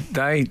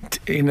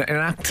 in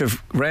an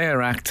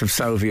rare act of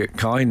Soviet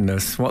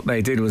kindness, what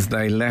they did was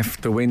they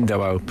left the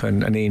window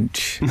open an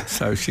inch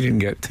so she didn't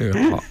get too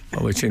hot,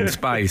 which in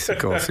space, of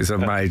course, is a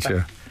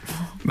major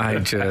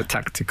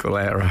tactical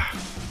error.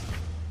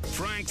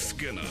 Frank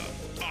Skinner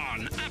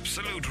on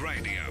Absolute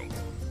Radio.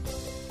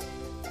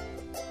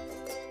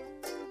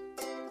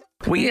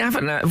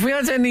 Have we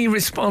had any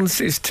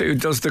responses to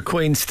does the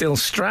Queen still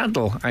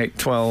straddle 8,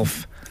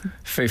 12,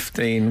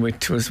 15,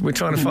 which was we're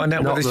trying to find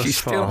out whether she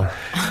still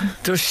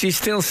does she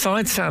still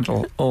side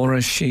saddle or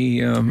has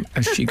she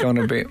gone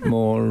a bit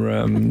more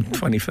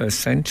 21st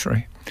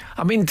century?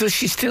 I mean, does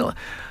she still?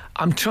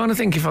 I'm trying to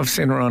think if I've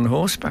seen her on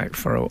horseback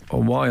for a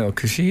while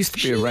because she used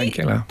to be a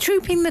regular.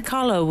 Trooping the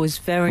colour was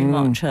very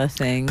much her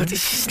thing. But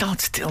is she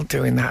not still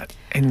doing that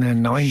in the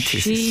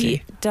 90s?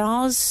 She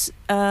does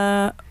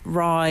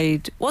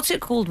ride. What's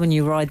it called when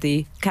you ride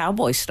the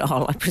cowboy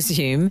style? I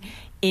presume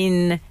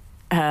in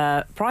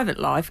private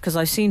life because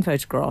I've seen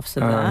photographs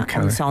of that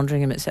on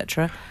Sandringham,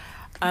 etc.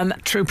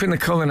 Trooping the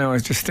colour now, I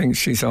just think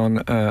she's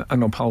on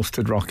an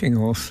upholstered rocking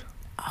horse.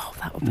 Oh,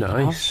 that would be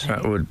nice.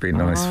 lovely. That would be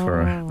nice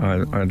for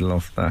her. I'd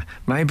love that.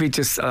 Maybe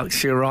just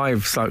she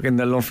arrives like in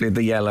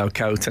the yellow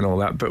coat and all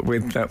that, but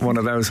with one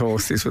of those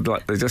horses with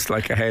just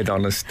like a head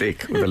on a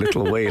stick with a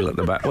little wheel at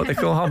the back. What they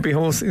call hobby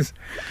horses.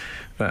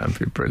 That'd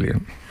be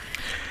brilliant.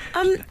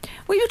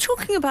 We were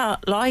talking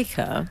about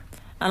Laika,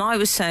 and I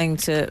was saying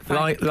to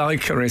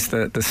Laika is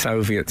the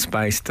Soviet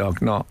space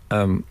dog, not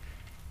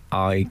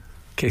I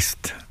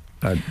kissed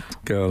a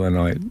girl and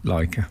I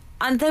like her.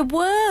 And there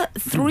were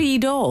 3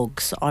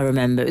 dogs, I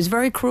remember. It was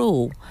very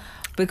cruel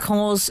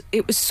because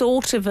it was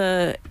sort of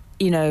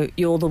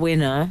you're the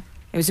winner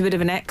It was a bit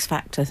of an X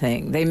Factor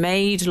thing. They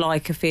made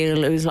Laika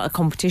feel it was like a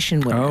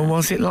competition winner. Oh,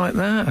 was it like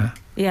that?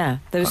 Yeah,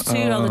 there was two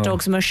other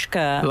dogs,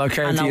 Mushka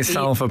Locate and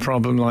yourself a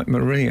problem like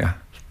Maria.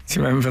 Do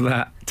you remember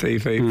that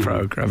TV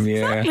programme?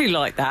 Yeah. Exactly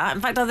like that.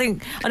 In fact, I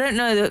don't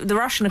know, the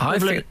Russian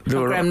equivalent of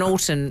Graham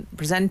Norton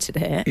presented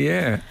it.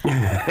 Yeah.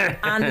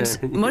 And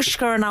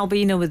Mushka and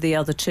Albina were the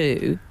other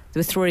two. There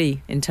were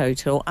three in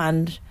total.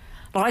 And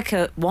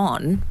Laika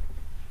won.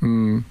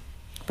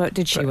 But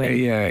did she win?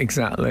 Yeah,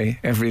 exactly.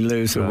 Every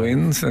loser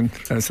wins, and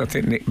as I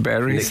think Nick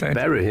Berry said. Nick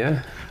Berry,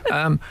 yeah.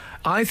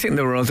 I think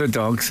there were other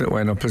dogs that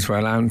went up as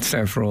well, and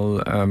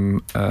several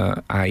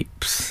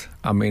apes.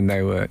 I mean,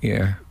 they were,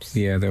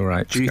 they were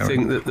apes. Do you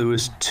think that there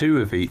was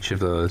two of each of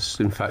those?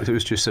 In fact, it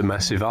was just a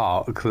massive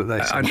arc that they...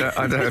 I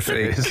don't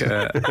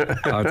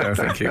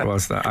think it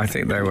was that. I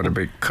think they would have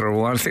been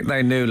cruel. I think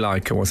they knew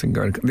Laika wasn't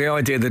going to... The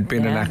idea there'd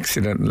been an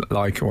accident,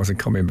 Laika wasn't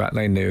coming back,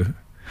 they knew.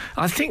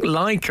 I think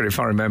Laika, if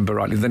I remember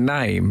rightly, the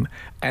name,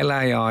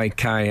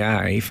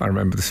 Laika, if I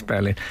remember the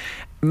spelling,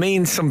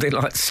 means something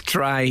like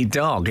stray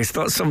dog. It's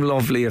not some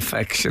lovely,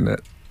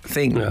 affectionate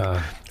thing. No.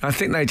 I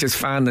think they just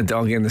found the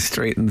dog in the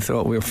street and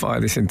thought, we'll fire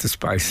this into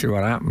space, see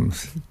what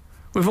happens.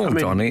 We've all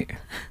done it.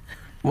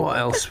 What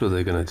else were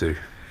they going to do?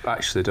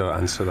 Actually, don't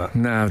answer that.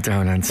 No,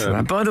 don't answer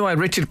that. By the way,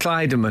 Richard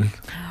Clayderman,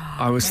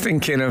 I was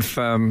thinking of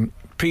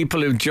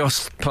people who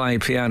just play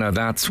piano,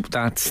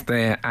 that's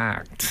their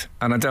act.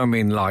 And I don't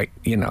mean like,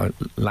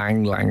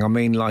 Lang Lang. I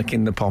mean like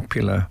in the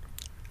popular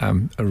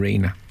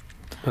arena.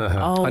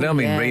 Oh, I don't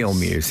mean real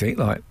music,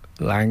 like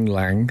Lang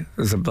Lang,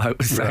 as a bloke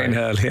was saying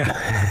earlier.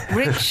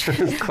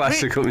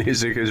 Classical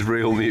music is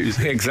real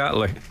music.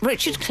 Exactly.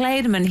 Richard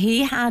Clayderman,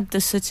 he had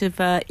the sort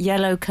of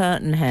yellow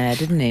curtain hair,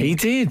 didn't he? He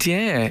did,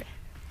 yeah.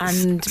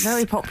 And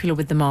very popular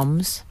with the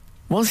mums.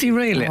 Was he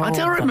really? I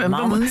don't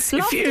remember.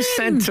 If you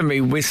said to me,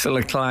 whistle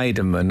a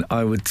Clayderman,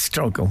 I would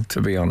struggle,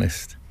 to be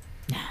honest.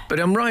 But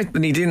I'm right,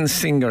 and he didn't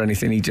sing or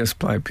anything, he just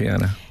played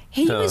piano.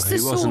 He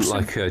wasn't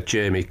like a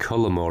Jamie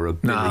Cullum or a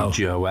Billy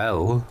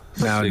Joel.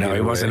 No,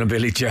 he wasn't a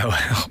Billy Joel.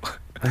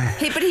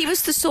 But he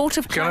was the sort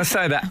of... Can I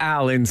say that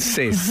Al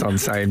insists on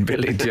saying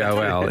Billy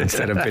Joel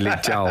instead of Billy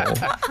Joel,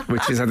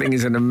 which is, I think,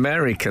 is an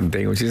American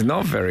thing, which is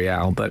not very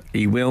Al, but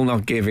he will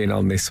not give in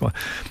on this one.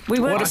 We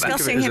were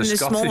discussing him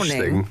this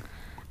morning.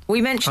 We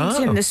mentioned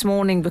him this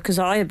morning because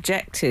I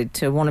objected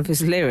to one of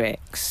his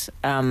lyrics,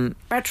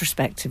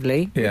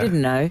 retrospectively. We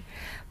didn't know.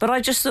 But I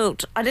just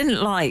thought, I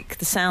didn't like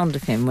the sound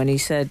of him when he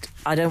said,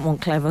 I don't want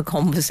clever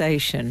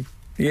conversation.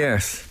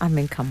 Yes. I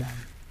mean, come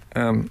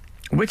on.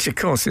 Which, of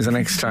course, is an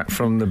extract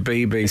from the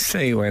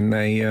BBC when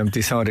they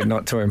decided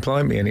not to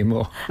employ me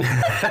anymore.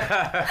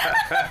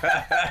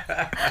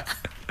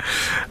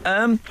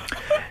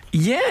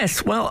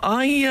 Yes, well,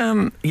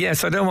 I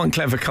don't want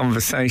clever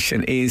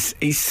conversation.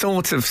 He's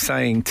sort of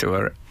saying to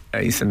her,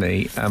 isn't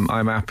he?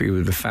 I'm happy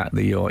with the fact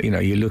that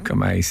you look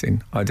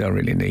amazing. I don't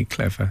really need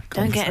clever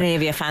conversation. Don't get any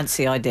of your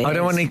fancy ideas. I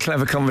don't want any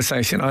clever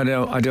conversation. I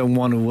don't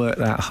want to work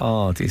that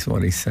hard, is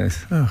what he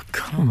says. Oh,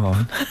 come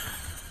on.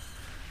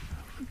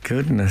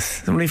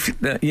 Goodness. I mean,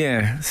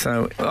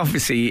 so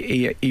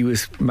obviously he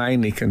was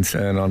mainly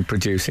concerned on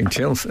producing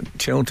children.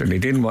 He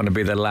didn't want to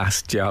be the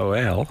last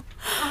Joel.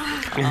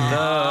 The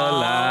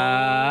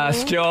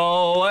last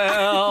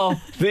Joel,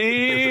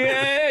 the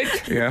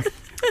end. Yeah.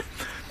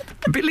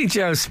 Billy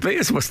Joe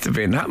Spears must have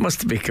been. That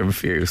must be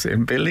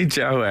confusing. Billy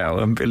Joel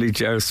and Billy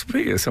Joe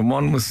Spears. And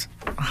one was...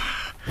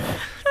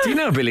 Do you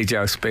know Billy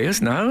Joe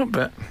Spears? No,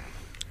 but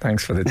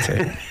thanks for the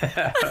tip.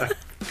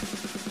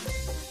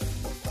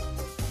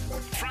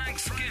 Frank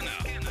Skinner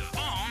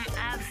on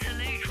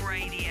Absolute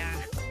Radio.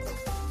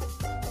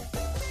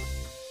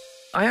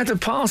 I had a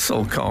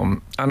parcel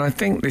come, and I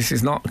think this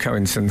is not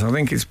coincidence. I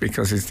think it's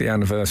because it's the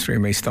anniversary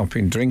of me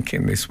stopping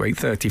drinking this week,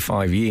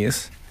 35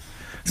 years.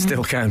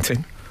 Still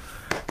counting.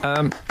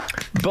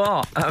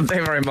 But thank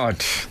you very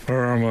much.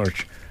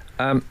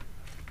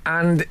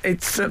 And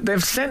it's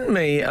they've sent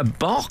me a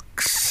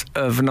box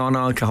of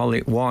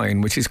non-alcoholic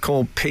wine, which is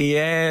called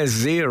Pierre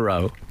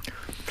Zero.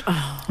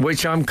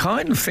 Which I'm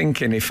kind of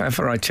thinking, if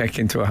ever I check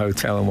into a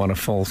hotel and want a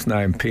false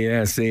name,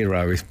 Pierre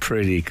Zero is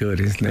pretty good,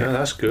 isn't it? Yeah,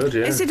 that's good,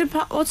 yeah.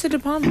 What's it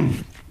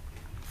upon?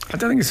 I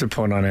don't think it's a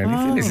pun on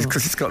anything. It's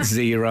because it's got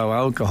zero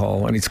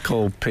alcohol and it's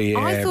called Pierre.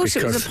 I thought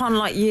it was upon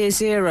like year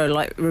zero,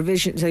 like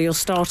revision, so you're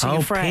starting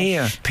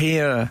afresh.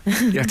 Pierre.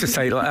 You have to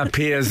say like a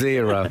Pierre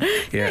Zero.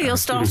 Yeah, you're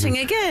starting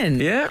again.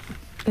 Yeah.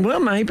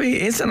 Well, maybe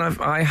it is, and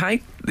I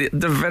hate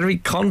the very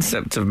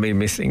concept of me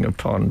missing a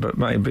pun, but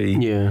maybe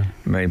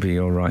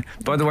you're right.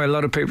 By the way, a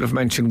lot of people have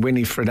mentioned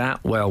Winifred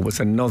Atwell was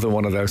another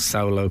one of those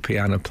solo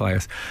piano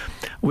players.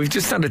 We've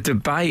just had a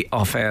debate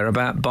off air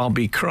about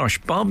Bobby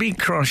Crush. Bobby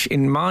Crush,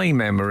 in my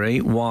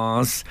memory,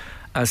 was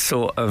a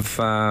sort of,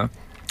 I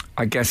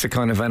guess, a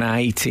kind of an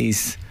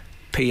 80s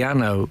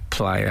piano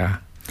player.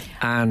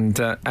 And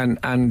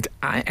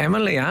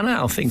Emily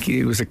Anna, I think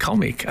he was a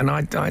comic, and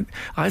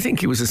I think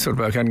he was a sort of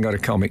bloke who hadn't got a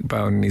comic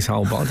bone in his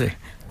whole body.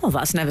 Well,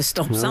 that's never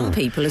stopped some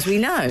people, as we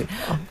know.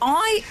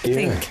 I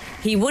think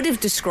he would have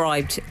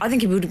described... I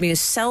think he would have been a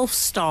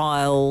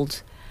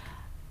self-styled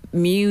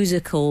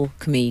musical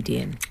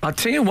comedian. I'll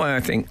tell you why I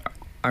think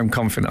I'm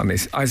confident on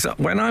this.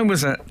 When I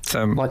was at...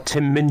 Like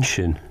Tim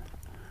Minchin.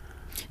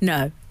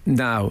 No.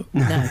 No.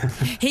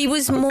 He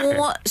was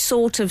more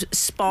sort of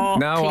sparkly.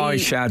 No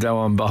eyeshadow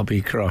on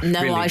Bobby Crush.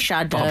 No really.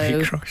 eyeshadow.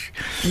 Bobby Crush.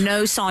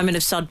 No Simon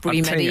of Sudbury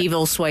I'll tell you-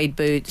 medieval suede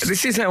boots.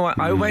 This is how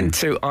I went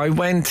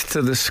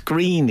to the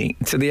screening,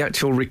 to the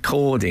actual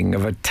recording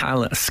of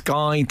a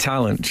Sky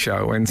talent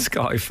show when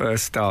Sky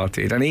first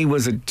started, and he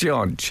was a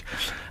judge.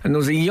 And there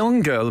was a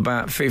young girl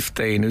about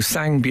 15 who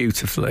sang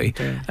beautifully,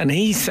 and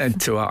he said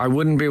to her, "I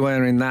wouldn't be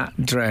wearing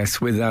that dress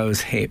with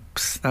those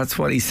hips." That's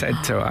what he said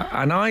to her.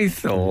 And I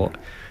thought,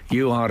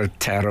 "You are a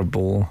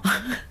terrible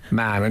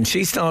man." And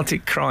she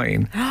started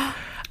crying.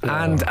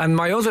 And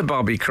my other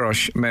Bobby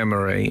Crush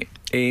memory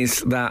is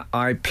that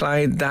I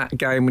played that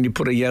game when you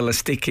put a yellow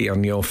sticky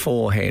on your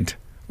forehead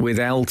with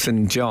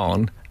Elton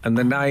John, and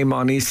the name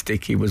on his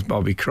sticky was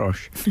Bobby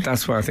Crush.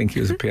 That's why I think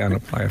he was a piano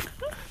player.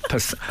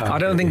 I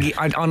don't think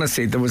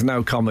honestly, there was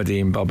no comedy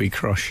in Bobby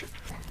Crush.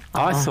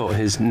 I thought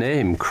his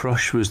name,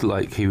 Crush, was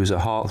like he was a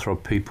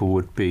heartthrob. People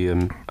would be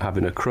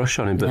having a crush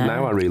on him, but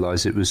now I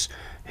realise it was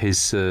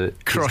his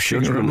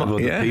Crushing judgment of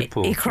other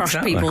people. He crushed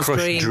Exactly. people's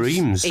Crushed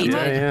dreams. He did.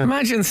 Yeah.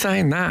 Imagine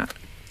saying that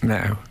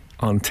now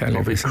on Bobby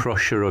television.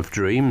 Crusher of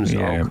Dreams,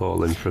 Yeah. I'll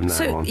call him from now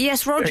So, on.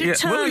 yes, Roger Will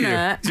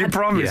Turner. you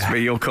promise me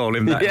you'll call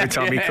him that Yeah, every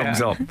time he yeah.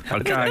 comes up?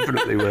 Okay.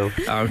 Definitely will.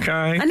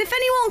 Okay. And if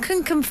anyone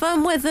can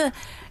confirm whether,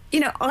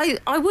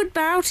 I would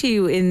bow to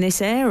you in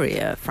this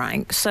area,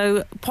 Frank.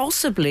 So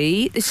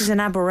possibly this is an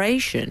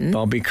aberration.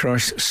 Bobby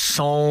Crush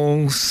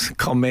Sans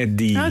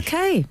Comédie.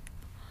 Okay.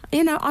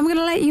 I'm going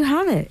to let you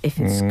have it if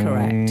it's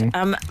correct.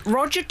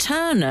 Roger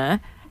Turner,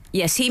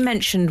 yes, he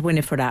mentioned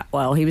Winifred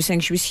Atwell. He was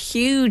saying she was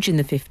huge in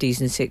the 50s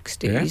and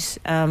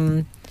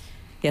 60s.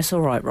 Yes,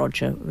 all right,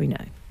 Roger, we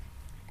know.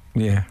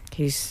 Yeah.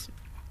 He's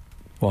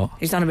What?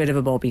 done a bit of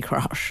a Bobby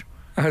Crush.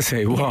 I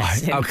say, why?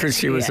 Yes, Oh, because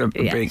she was a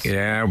big... yes.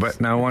 Yeah, but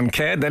no one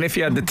cared. Then if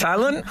you had the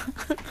talent,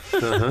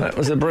 that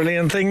was a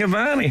brilliant thing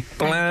about it.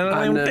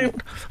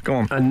 Go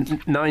on.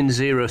 And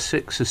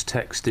 906 has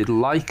texted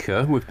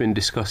Laika. We've been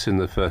discussing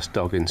the first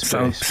dog in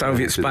space.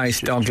 Soviet space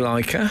dog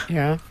Laika.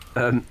 Yeah.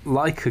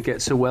 Laika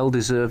gets a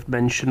well-deserved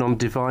mention on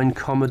Divine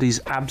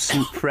Comedy's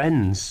Absent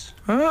Friends.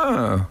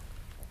 Oh,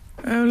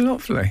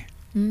 lovely.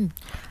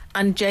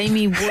 And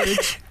Jamie Wood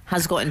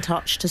has got in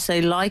touch to say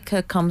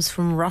Laika comes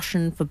from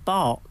Russian for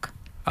bark.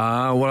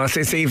 Well,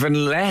 it's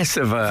even less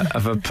of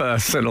a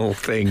personal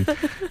thing.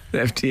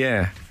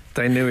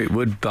 They knew it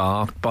would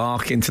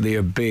bark into the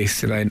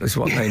abyss. Is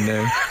what they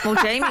knew. Well,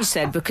 Jamie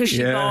said because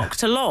she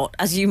barked a lot,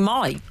 as you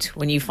might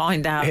when you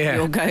find out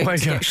you're going to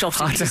get shot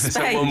into It's a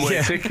space.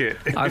 one-way ticket.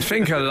 I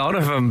think a lot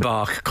of them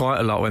bark quite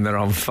a lot when they're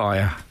on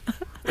fire.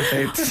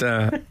 It's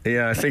I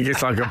think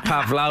it's like a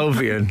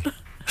Pavlovian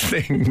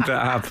thing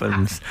that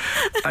happens.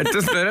 They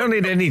don't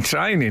need any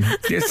training.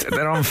 Yes,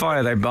 they're on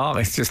fire, they bark.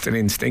 It's just an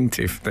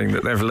instinctive thing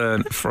that they've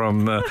learned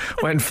from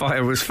when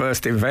fire was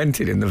first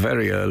invented in the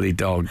very early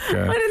dog.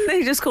 Why didn't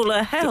they just call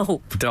her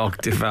help?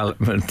 Dog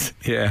development.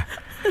 Yeah.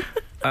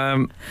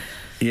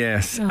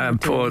 Yes.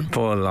 Poor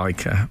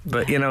Laika.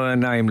 But her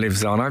name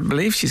lives on. I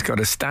believe she's got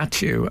a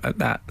statue at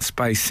that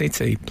Space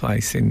City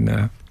place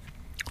in.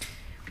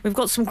 We've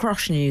got some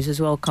Crush news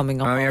as well coming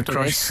up after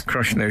this.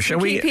 Crush news. Shall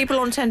we keep people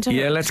on tenterhooks?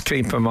 Yeah, let's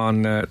keep them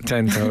on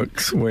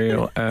tenterhooks.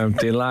 We'll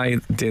delay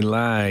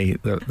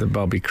the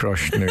Bobby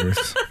Crush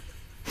news.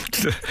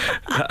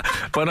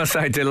 When I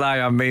say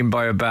delay, I mean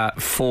by about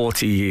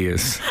 40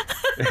 years.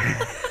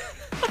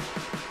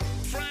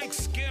 Frank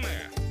Skinner.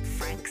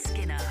 Frank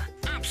Skinner.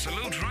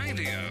 Absolute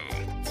Radio.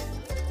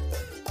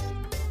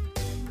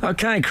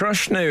 Okay,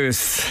 Crush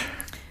news.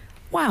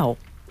 Wow.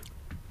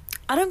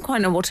 I don't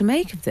quite know what to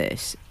make of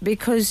this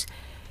because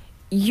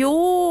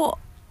your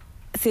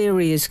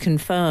theory is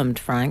confirmed,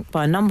 Frank,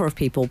 by a number of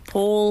people.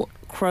 Paul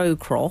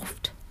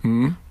Crowcroft,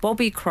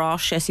 Bobby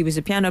Crush, yes, he was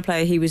a piano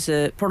player. He was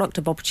a product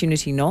of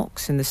Opportunity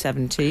Knocks in the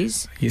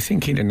 70s. You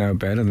think he'd know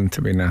better than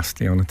to be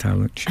nasty on a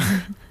talent show?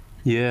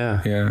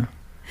 Yeah. Yeah.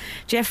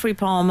 Jeffrey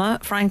Palmer,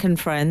 Frank and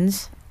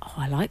Friends. Oh,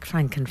 I like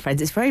Frank and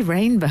Friends. It's very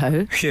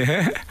rainbow.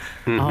 Yeah.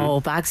 Oh,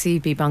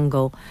 Bagsy B.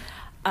 Bungle.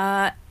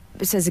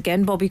 It says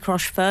again, Bobby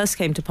Crush first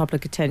came to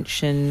public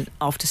attention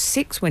after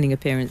 6 winning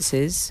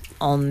appearances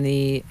on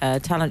the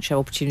talent show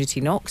Opportunity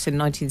Knocks in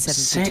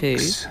 1972.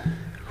 6?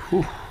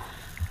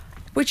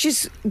 Which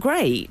is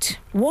great.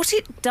 What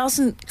it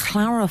doesn't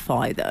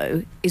clarify,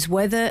 though, is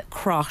whether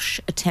Crush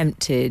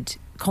attempted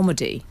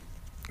comedy.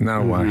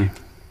 No way.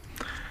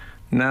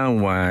 No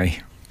way.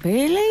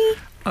 Really?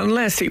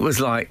 Unless it was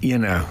like, he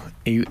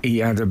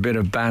had a bit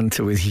of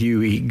banter with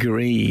Huey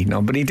Green.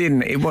 No, but he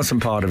didn't. It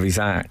wasn't part of his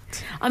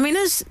act. I mean,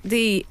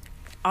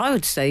 I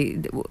would say,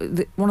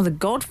 one of the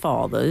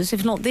godfathers,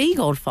 if not the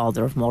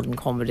godfather of modern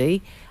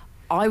comedy,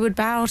 I would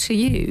bow to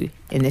you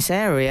in this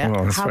area.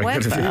 Well, that's very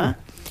good of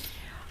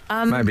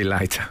However, Maybe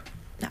later.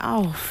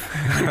 oh,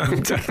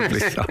 I'm terribly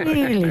sorry.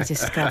 really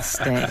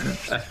disgusting.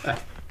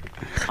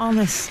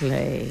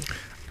 Honestly.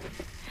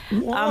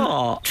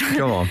 What?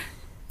 Come on.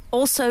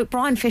 Also,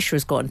 Brian Fisher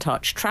has got in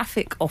touch.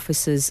 Traffic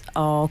officers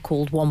are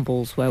called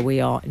Wombles where we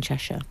are in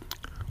Cheshire.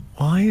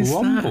 Why is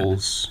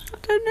Wombles? I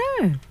don't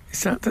know.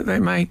 Is that they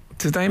make?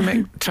 Do they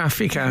make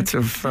traffic out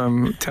of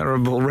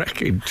terrible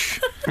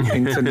wreckage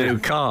into new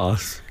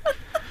cars?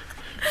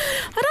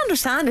 I'd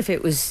understand if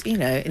it was, in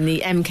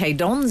the MK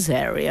Dons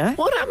area.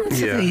 What happened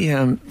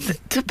to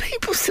do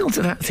people still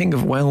do that thing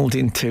of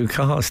welding two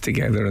cars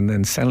together and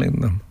then selling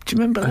them? Do you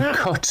remember that? A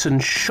cut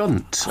and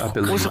shunt, I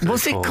believe.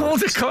 Was it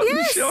called a cut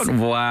and shunt?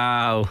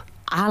 Wow.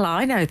 Al,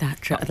 I know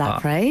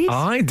that phrase.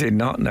 I did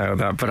not know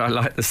that, but I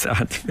like the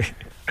sound of it.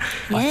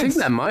 I think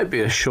there might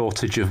be a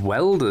shortage of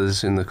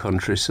welders in the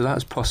country, so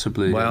that's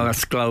possibly... Well,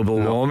 that's global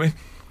warming.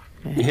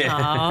 Yeah.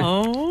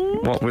 Oh.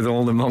 What with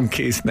all the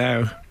monkeys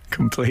now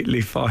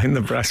completely fine,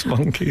 the brass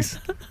monkeys.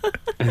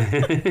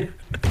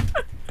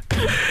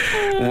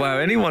 Well,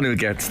 anyone who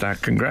gets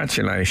that,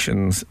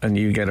 congratulations, and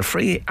you get a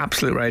free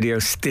Absolute Radio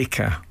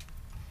sticker.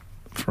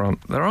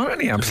 There aren't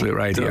any Absolute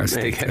Radio stickers.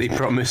 Don't make any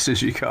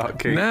promises you can't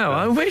keep. No,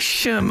 I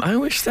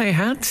wish they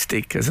had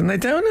stickers, and they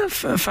don't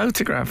have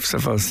photographs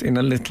of us in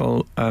a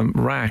little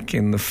rack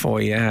in the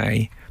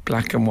foyer.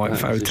 Black and white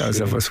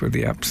photos of us with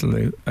the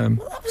Absolute. That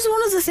was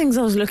one of the things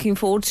I was looking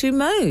forward to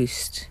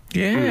most.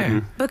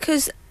 Yeah.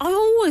 Because I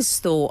always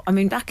thought,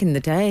 back in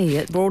the day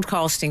at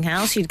Broadcasting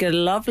House, you'd get a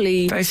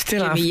lovely They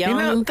still Jimmy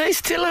Young. they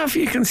still have.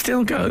 You can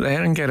still go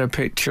there and get a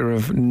picture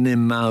of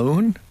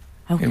Nimone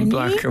in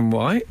black and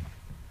white.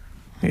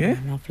 Yeah.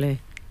 Oh, lovely.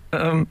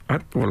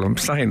 I'm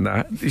saying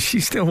that. Is she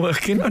still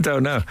working? I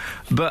don't know.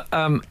 But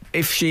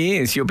if she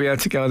is, you'll be able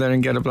to go there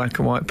and get a black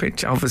and white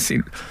picture.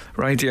 Obviously,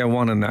 Radio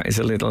 1 and that is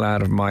a little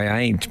out of my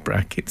age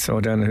bracket, so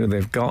I don't know who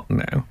they've got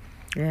now.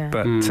 Yeah.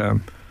 But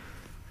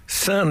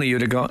certainly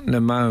you'd have got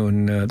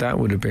Nimone. That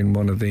would have been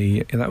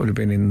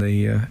in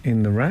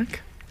the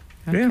rack.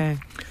 Okay. Yeah.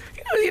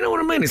 You know what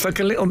I mean? It's like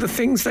the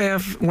things they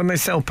have when they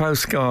sell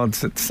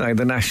postcards at, say,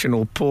 the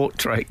National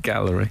Portrait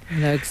Gallery.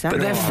 No, exactly.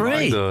 But they're free.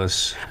 Like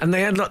those. And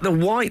they had like the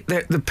white,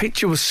 the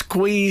picture was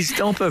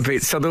squeezed up a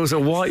bit, so there was a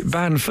white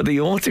band for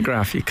the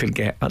autograph you could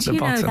get at the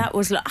bottom. That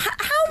was like,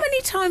 how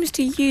many times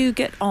do you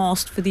get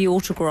asked for the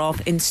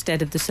autograph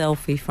instead of the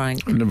selfie,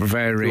 Frank?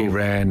 Very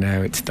rare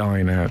now. It's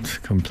dying out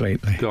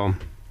completely. Gone.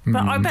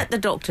 But I bet the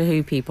Doctor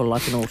Who people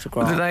like an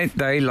autograph.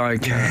 They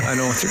like an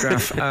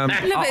autograph. No,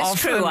 but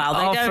it's true, Al.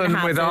 They don't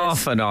have with this.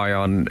 half an eye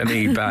on an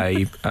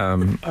eBay.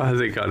 I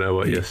think I know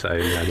what you're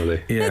saying,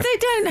 Emily. Yeah. No, they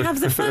don't have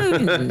the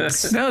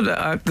phones.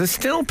 No, there's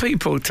still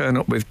people who turn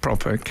up with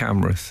proper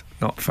cameras,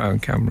 not phone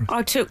cameras.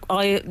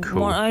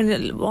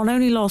 One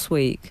only last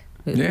week.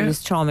 It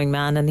was a charming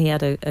man, and he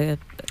had a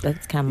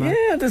camera.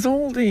 Yeah, there's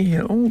all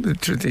the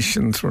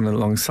traditions run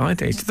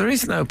alongside each. There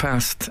is no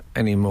past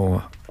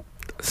anymore.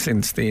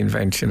 Since the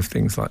invention of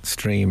things like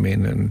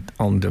streaming and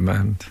on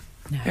demand,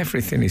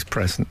 everything is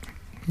present.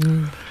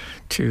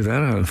 Chew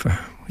that over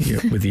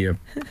with your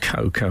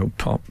Cocoa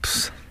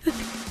Pops.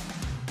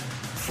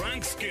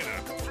 Frank Skinner.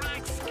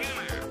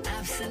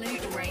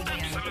 Absolute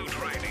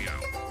Radio.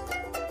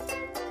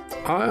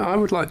 I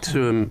would like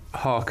to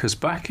hark us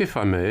back, if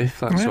I may,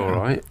 if that's all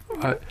right.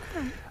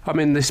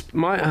 This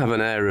might have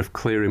an air of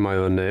clearing my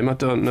own name. I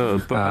don't know.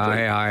 But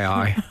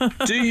Aye.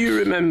 do you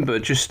remember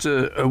just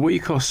a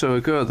week or so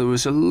ago, there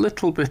was a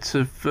little bit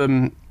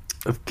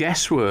of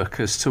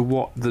guesswork as to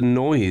what the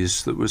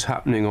noise that was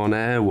happening on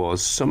air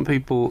was. Some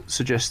people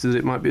suggested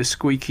it might be a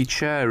squeaky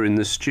chair in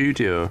the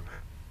studio.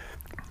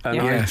 And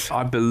yes.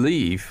 I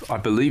believe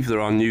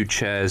there are new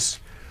chairs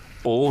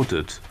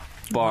ordered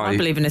by... I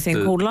believe in a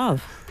thing called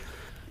love.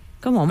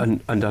 Come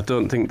on. And I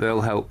don't think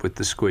they'll help with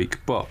the squeak,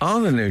 but... Are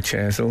the new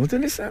chairs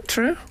ordered? Is that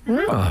true?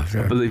 I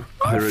believe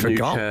there are new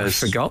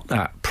chairs. I forgot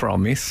that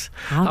promise.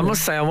 I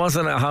must say, I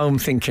wasn't at home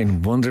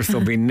thinking, wonder if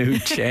there'll be new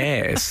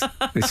chairs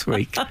this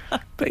week.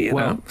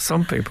 But,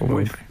 some people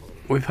will.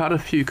 We've had a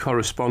few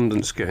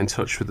correspondents get in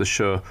touch with the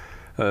show.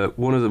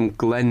 One of them,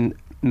 Glenn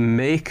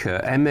Maker,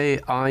 Maker.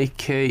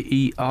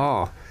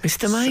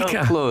 Mr.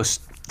 Maker.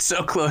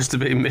 So close to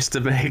being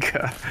Mr.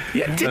 Maker.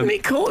 Yeah, didn't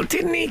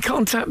he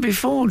contact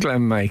before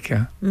Glenn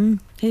Maker?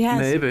 He has.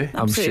 Maybe.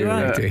 I'm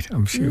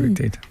sure he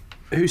did.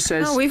 Who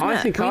says, I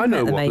think I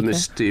know what the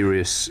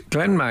mysterious...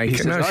 Glenn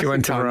Maker. No, she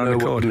went to her own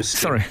accord.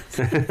 Sorry.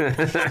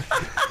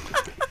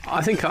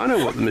 I think I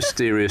know what the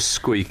mysterious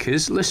squeak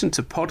is. Listened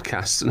to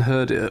podcasts and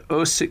heard it at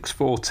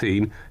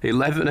 06:14,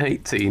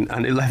 11:18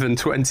 and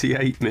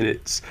 11:28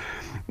 minutes.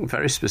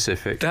 Very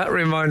specific. That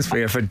reminds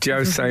me of a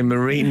Jose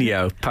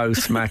Mourinho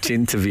post-match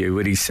interview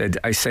where he said,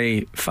 I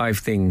say 5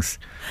 things,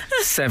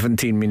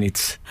 17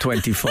 minutes,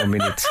 24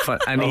 minutes.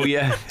 And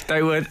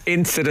they were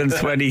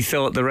incidents when he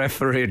thought the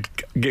referee had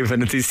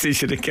given a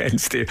decision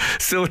against him.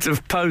 Sort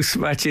of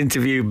post-match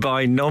interview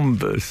by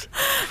numbers.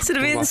 Sort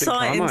of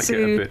insight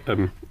into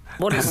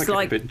what it's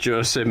like. Get a bit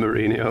Jose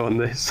Mourinho on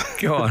this.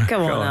 Go on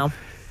now.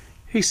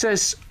 He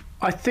says,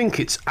 I think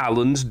it's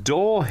Alan's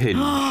door hinge.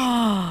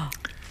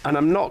 And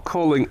I'm not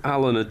calling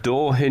Alan a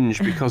door hinge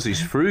because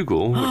he's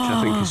frugal, which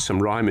I think is some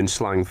rhyming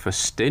slang for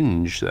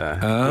stinge there.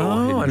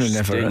 Oh, I've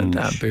never heard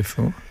that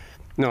before.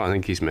 No, I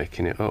think he's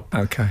making it up.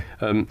 Okay.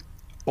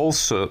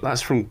 Also,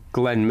 that's from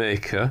Glenn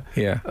Maker.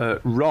 Yeah.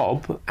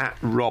 Rob at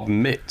Rob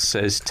Mitt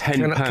says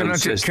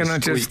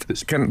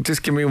 £10.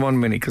 Just give me 1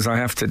 minute because I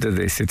have to do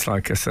this. It's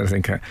like I said, I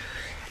think.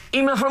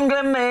 Email from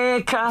Glenn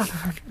Maker.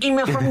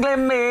 Email from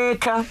Glenn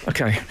Maker.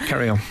 Okay,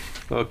 carry on.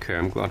 Okay,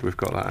 I'm glad we've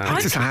got that out.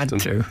 I just had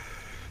to.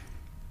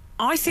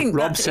 I think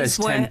Rob says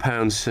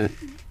 £10.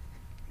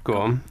 Go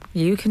on.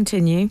 You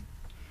continue.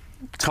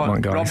 Come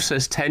on, guys. Rob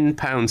says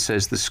 £10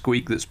 says the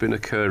squeak that's been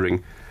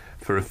occurring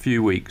for a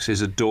few weeks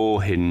is a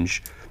door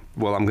hinge.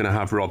 Well, I'm going to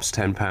have Rob's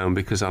 £10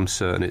 because I'm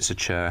certain it's a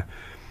chair.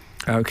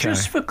 Okay.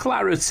 Just for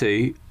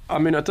clarity, I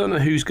mean, I don't know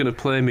who's going to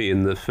play me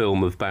in the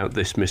film about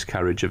this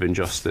miscarriage of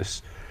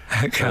injustice.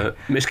 Okay.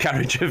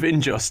 Miscarriage of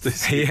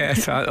injustice.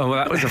 Yes. Well,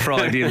 that was a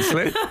Freudian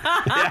slip.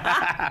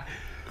 Yeah.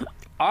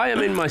 I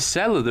am in my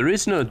cellar. There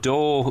is no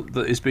door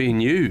that is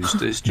being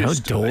used. It's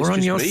just no door it's on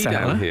just your me cellar?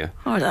 down here.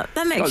 Oh, that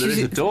makes There you...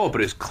 is a door,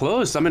 but it's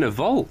closed. I'm in a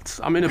vault.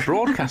 I'm in a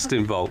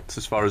broadcasting vault,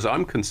 as far as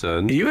I'm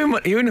concerned. Are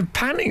you in a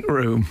panic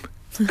room?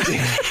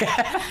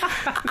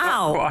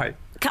 Ow. Right.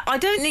 I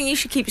don't think you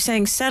should keep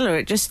saying cellar.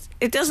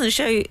 It doesn't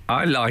show you...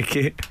 I like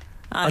it.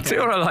 I'll tell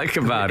you what I like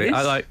about it.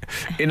 I like,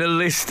 in a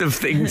list of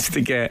things to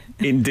get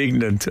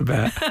indignant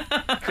about.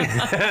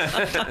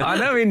 I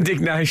know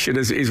indignation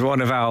is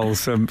one of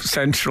Al's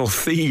central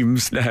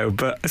themes now,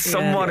 but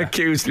someone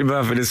accused him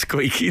of having a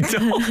squeaky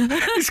door.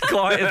 It's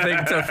quite a thing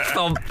to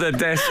thump the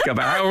desk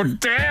about. How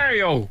dare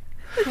you!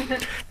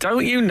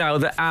 Don't you know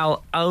that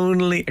Al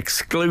only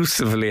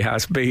exclusively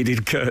has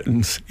beaded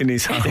curtains in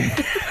his home?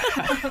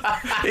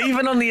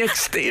 Even on the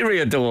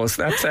exterior doors.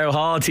 That's how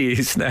hard he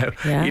is now.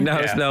 Yeah. He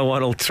knows no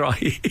one will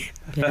try.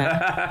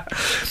 Yeah.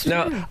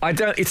 No, I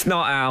don't. It's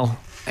not Al.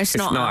 It's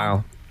not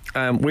Al.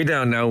 We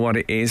don't know what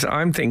it is.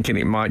 I'm thinking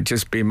it might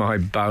just be my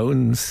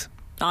bones.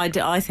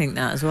 I think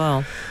that as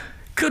well.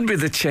 Could be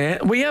the chair.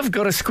 We have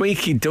got a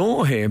squeaky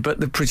door here, but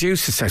the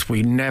producer says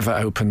we never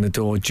open the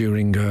door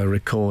during a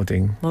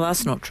recording. Well,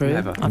 that's not true.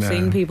 Never. I've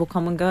seen people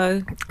come and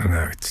go.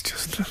 No, it's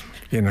just,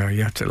 you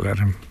have to let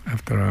them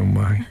have their own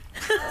way.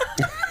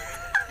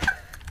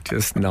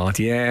 Just nod,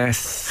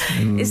 yes.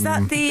 Is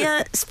that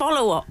the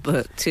follow-up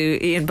book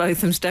to Ian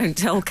Botham's Don't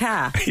Tell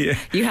Cat? Yeah.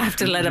 You have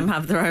to let them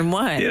have their own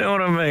way. You know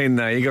what I mean,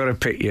 though? You got to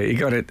pick you.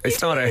 got to.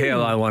 It's not a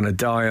hill I want to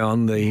die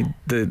on.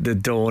 The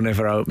door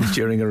never opens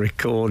during a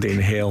recording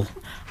hill.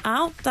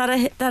 Al, that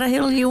a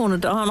hill you want to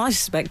die on? I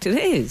suspect it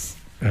is.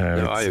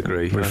 No, I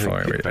agree. We're I think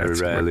fine with it very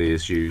that. rarely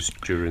is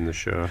used during the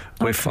show.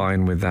 We're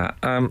fine with that.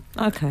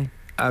 Okay.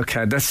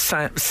 Okay, the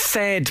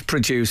said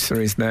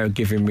producer is now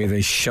giving me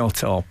the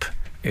shut up.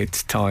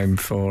 It's time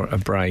for a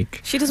break.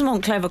 She doesn't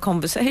want clever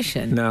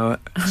conversation. No,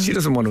 she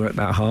doesn't want to work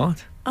that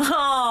hard.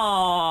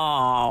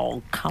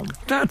 Oh, come on.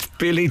 That's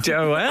Billy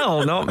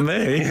Joel, not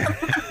me.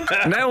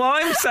 No,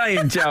 I'm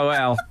saying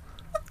Joel.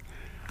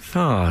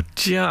 Oh,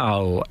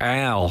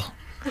 Joel.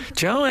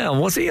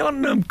 Joel, was he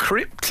on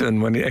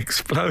Krypton when he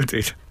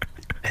exploded?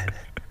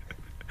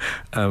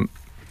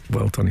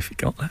 Well done if you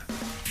got that.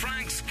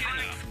 Frank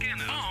Skinner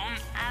on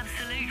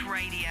Absolute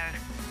Radio.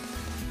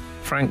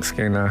 Frank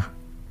Skinner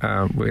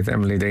with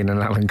Emily Dean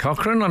and Alan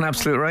Cochrane on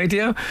Absolute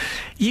Radio.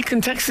 You can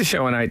text the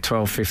show on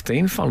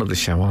 81215, follow the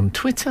show on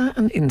Twitter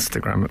and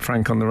Instagram at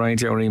Frank on the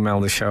Radio, or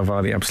email the show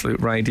via the Absolute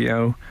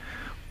Radio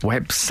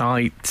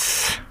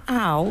website.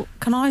 Al,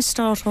 can I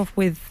start off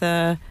with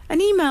an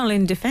email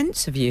in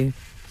defence of you?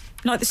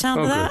 Like the sound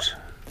of that? Good.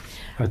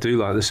 I do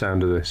like the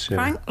sound of this. Yeah.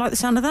 Frank, like the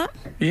sound of that?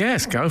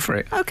 Yes, go for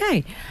it.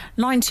 Okay.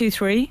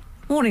 923,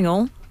 morning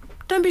all.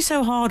 Don't be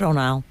so hard on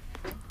Al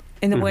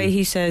in the way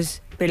he says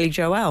Billy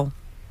Joel.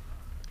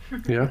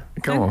 Yeah.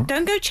 Go on.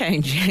 Don't go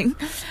changing.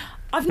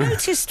 I've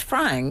noticed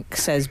Frank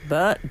says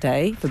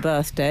birthday for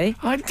birthday.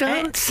 I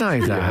don't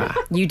say that.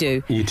 You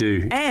do. You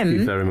do.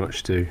 You very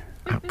much do.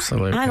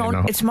 Absolutely Hang on,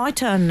 not. it's my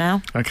turn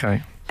now.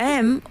 Okay.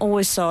 M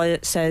always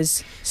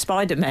says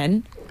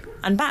Spider-Men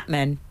and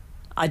Batmen.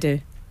 I do.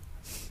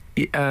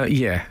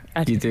 Yeah,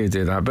 you do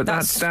that, but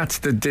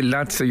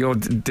that's your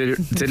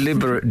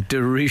deliberate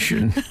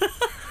derision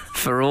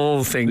for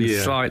all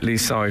things slightly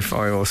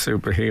sci-fi or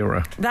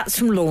superhero. That's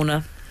from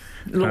Lorna.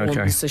 Lawns,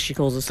 Okay. as she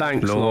calls us.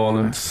 Thanks,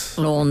 Lorna.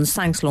 Lawns.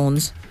 Thanks,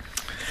 Lawns.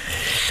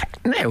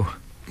 Now,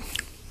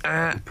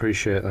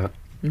 Appreciate that.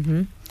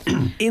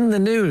 in the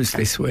news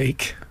this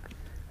week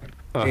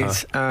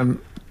is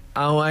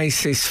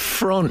Oasis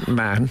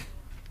frontman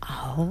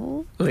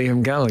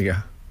Liam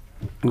Gallagher.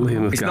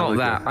 Liam It's Gallagher.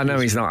 not that. I know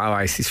he's not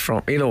Oasis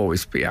front. He'll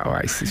always be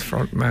Oasis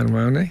frontman,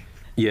 won't he?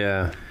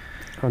 Yeah,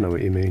 I know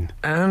what you mean.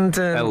 And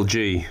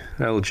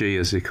LG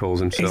as he calls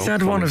himself. he's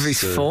had one of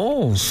his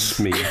falls.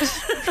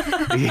 Smears.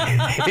 he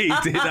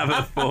did have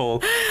a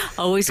fall.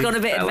 Oh, he's got a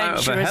bit Fell out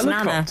of a adventurous, Nana.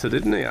 helicopter,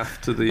 didn't he?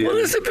 After the. Well,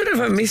 there's a bit of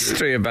a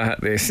mystery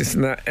about this,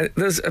 isn't there?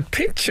 There's a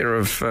picture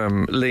of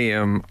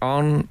Liam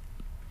on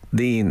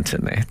the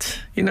internet.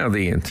 You know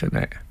the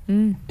internet.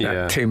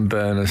 That Tim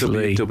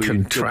Berners-Lee WWW.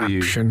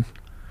 contraption.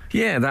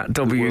 Yeah, that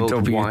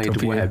World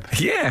Wide Web.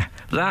 Yeah,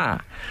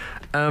 that.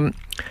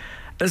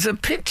 There's a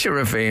picture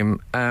of him.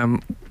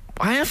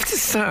 I have to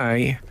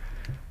say,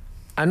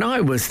 And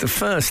I was the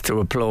first to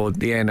applaud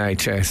the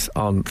NHS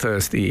on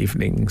Thursday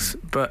evenings.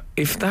 But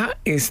if that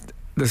is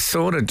the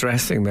sort of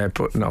dressing they're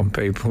putting on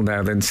people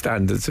now, then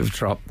standards have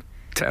dropped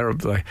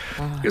terribly.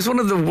 It was one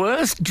of the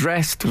worst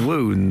dressed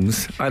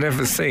wounds I'd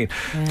ever seen.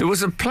 There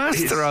was a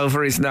plaster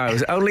over his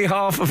nose, only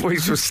half of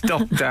which was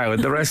stopped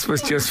down. The rest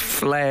was just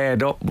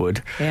flared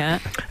upward. Yeah.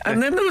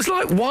 And then there was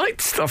like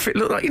white stuff. It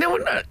looked like,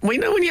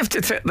 when you have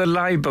to take the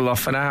label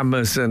off an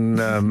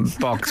Amazon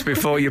box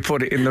before you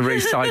put it in the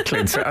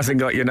recycling, so it hasn't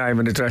got your name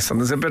and address on.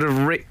 There's a bit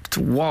of ripped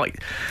white.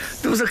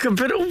 There was like a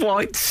bit of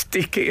white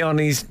sticky on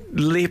his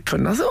lip,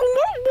 and I thought,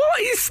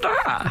 what is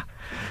that?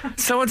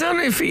 So I don't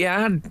know if he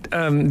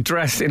had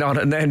dressing on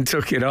and then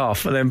took it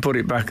off and then put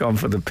it back on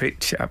for the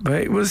picture, but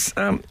it was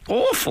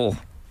awful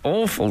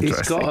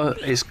dressing.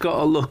 It's got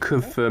a look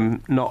of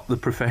not the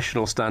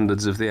professional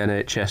standards of the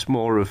NHS,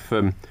 more of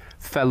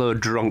fellow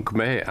drunk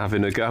mate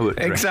having a go at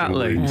dressing.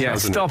 Exactly. Wounds, yeah.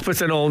 Stop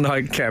at an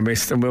all-night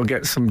chemist and we'll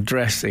get some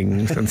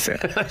dressings and say,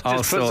 I'll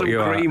just put sort some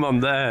you cream out. on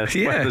there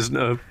where there's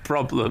no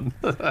problem.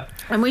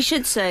 And we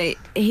should say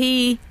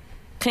he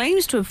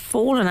claims to have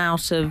fallen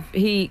out of...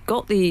 He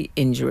got the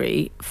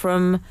injury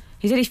from...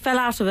 He said he fell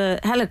out of a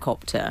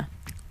helicopter.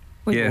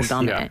 We've all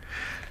done it.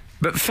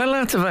 But fell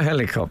out of a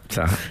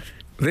helicopter.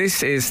 There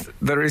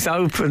is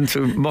open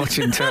to much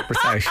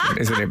interpretation,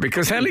 isn't it?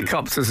 Because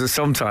helicopters are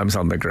sometimes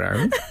on the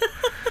ground.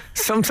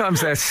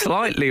 Sometimes they're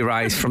slightly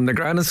raised from the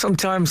ground, and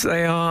sometimes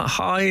they are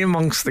high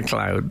amongst the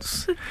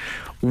clouds.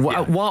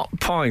 At what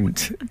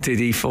point did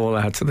he fall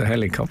out of the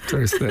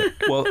helicopter?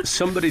 Well,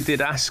 somebody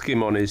did ask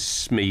him on his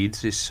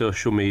Smeeds, his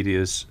social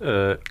medias,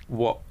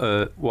 what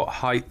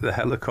height the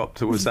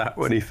helicopter was at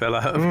when he fell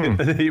out of it,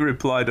 and he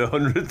replied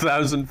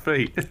 100,000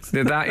 feet.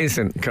 Now, that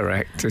isn't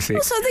correct, is it?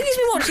 Also, I think he's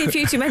been watching a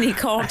few too many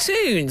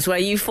cartoons where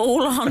you fall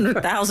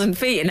 100,000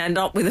 feet and end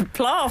up with a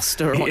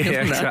plaster on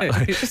your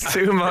exactly. nose.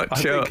 Too much. I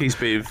think he's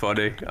being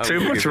funny. Too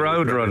much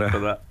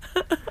Roadrunner.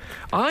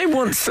 I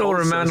once saw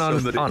a man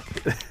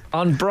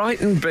on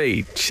Brighton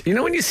Beach. You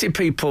know when you see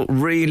people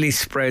really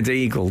spread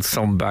eagle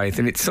sunbathe,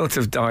 and it's sort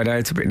of died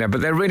out a bit now,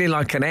 but they're really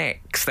like an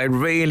X. They're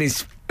really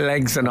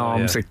legs and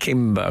arms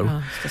akimbo.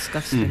 Oh, it's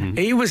disgusting. Mm-hmm.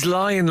 He was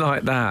lying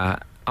like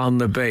that on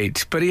the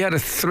beach, but he had a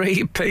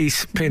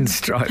 3-piece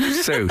pinstripe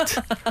suit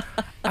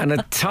and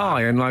a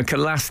tie and like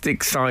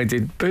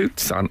elastic-sided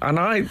boots on. And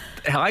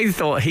I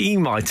thought he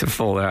might have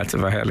fallen out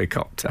of a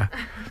helicopter.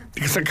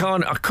 Because I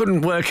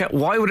couldn't work out,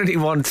 why wouldn't he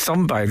want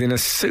sunbathe in a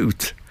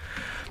suit?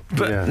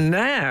 But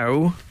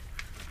now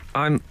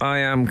I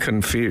am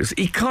confused.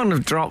 He can't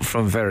have dropped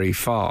from very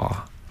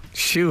far,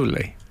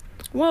 surely.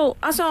 Well,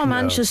 as our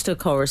Manchester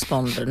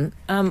correspondent,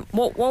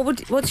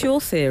 what's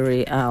your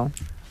theory, Al?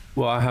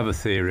 Well, I have a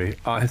theory.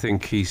 I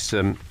think he's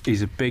a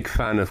big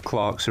fan of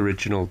Clark's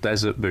original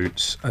desert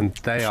boots, and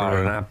they are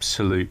an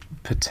absolute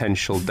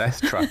potential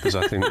death trap, as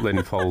I think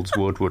Lynn Folds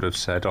would have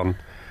said on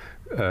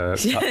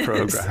that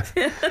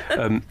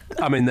programme.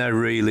 I mean, they're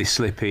really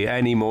slippy.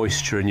 Any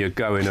moisture and you're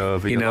going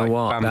over. You know like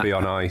what? Bambi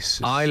on ice.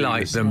 I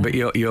like them, but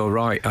you're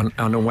right.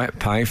 On a wet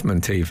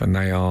pavement, even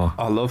they are.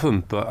 I love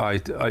them,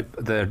 but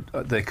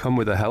they come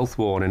with a health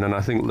warning, and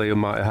I think Liam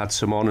might have had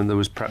some on, and there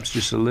was perhaps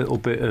just a little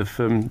bit of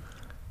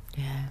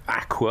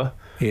aqua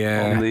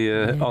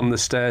on the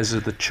stairs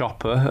of the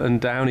chopper,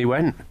 and down he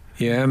went.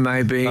 Yeah,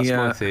 maybe. That's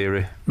my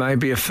theory.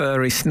 Maybe a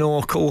furry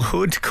snorkel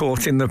hood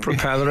caught in the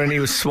propeller, and he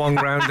was swung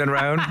round and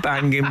round,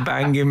 banging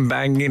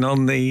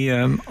on the.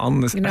 You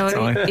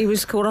know, he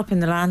was caught up in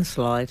the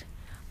landslide.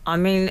 I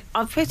mean,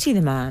 I pity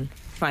the man,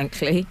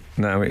 frankly.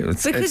 No, it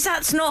was because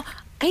that's not.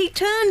 He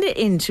turned it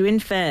into, in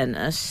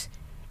fairness,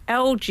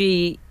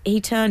 LG.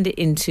 He turned it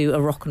into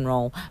a rock and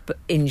roll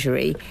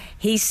injury.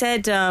 He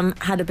said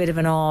had a bit of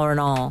an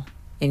R&R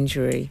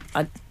injury.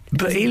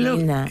 But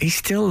he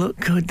still looked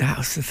good. That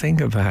was the thing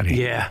about it.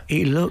 Yeah.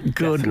 He looked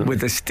good Definitely.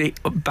 with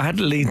a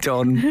badly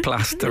done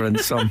plaster and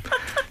some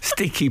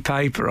sticky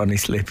paper on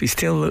his lip. He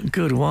still looked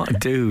good. What a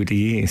dude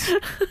he is.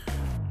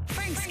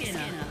 Frank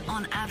Skinner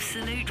on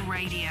Absolute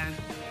Radio.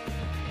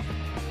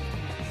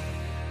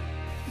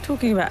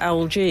 Talking about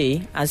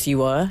LG, as you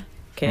were,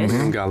 Kiss.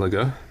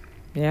 Gallagher.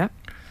 Yeah.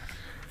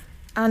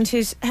 And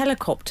his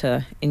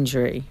helicopter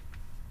injury.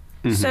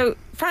 So,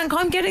 Frank,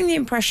 I'm getting the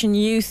impression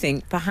you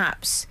think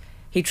perhaps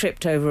he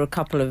tripped over a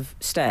couple of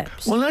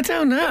steps. Well, I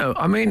don't know.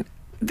 I mean,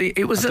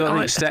 it was. I don't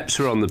think steps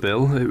were on the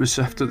bill. It was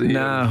after the.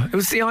 No, it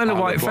was the Isle of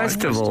Wight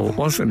Festival,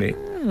 wasn't it?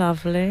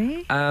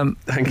 Lovely.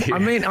 Thank you. I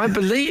mean, I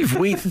believe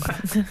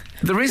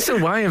there is a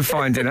way of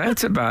finding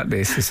out about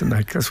this, isn't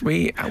there? Because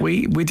we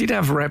did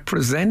have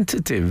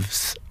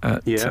representatives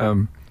at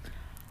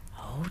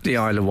the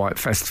Isle of Wight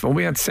Festival.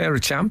 We had Sarah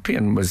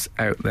Champion was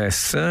out there,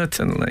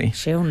 certainly.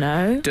 She'll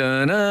know.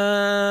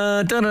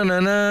 Da-na,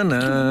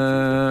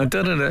 da-na-na-na-na,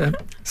 da-da-da.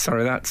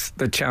 Sorry, that's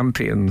the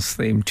Champions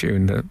theme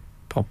tune, the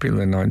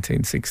popular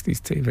 1960s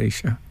TV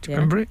show. Do you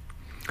remember it?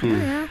 Oh,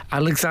 yeah.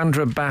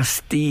 Alexandra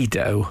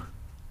Bastido.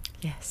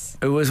 Yes.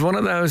 Who was one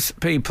of those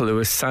people who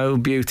was so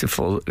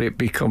beautiful that it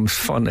becomes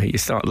funny. You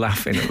start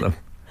laughing at them.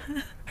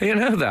 You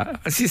know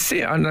that? As you see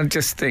it, and I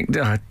just think,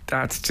 "Oh,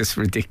 that's just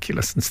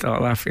ridiculous," and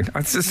start laughing.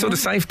 It's a sort of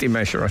safety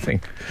measure, I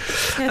think.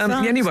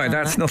 Anyway,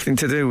 that's nothing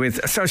to do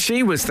with... So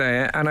she was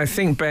there, and I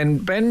think Ben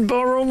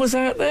Burrell was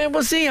out there,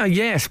 was he?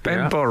 Yes,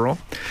 Ben Burrell.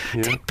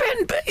 Yeah. Did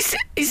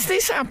is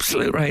this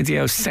Absolute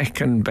Radio's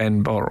second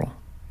Ben Burrell?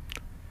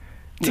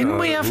 Didn't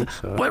we have...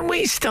 So. When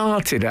we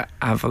started at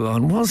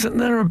Avalon, wasn't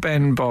there a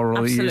Ben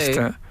Burrell who used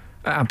to...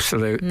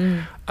 Absolute.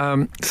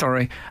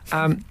 Sorry.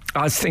 I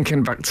was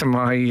thinking back to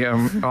my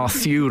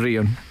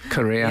Arthurian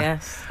career.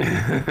 Yes.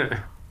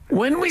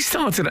 When we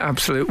started at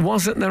Absolute,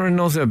 wasn't there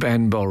another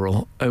Ben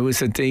Burrell who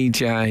was a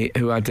DJ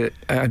who had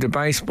a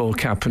baseball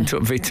cap and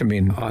took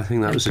vitamin? I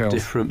think that was a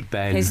different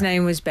Ben. His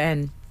name was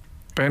Ben.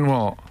 Ben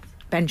what?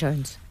 Ben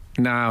Jones.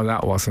 No,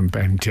 that wasn't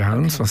Ben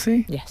Jones, was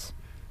he? Yes.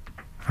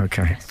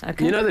 Okay.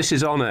 Okay. You know this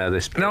is on air,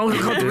 this bit. No,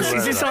 God, is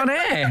this on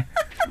air?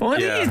 Why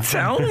didn't you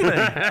tell me?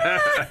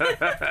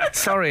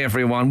 Sorry,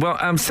 everyone.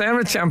 Well,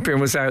 Sarah Champion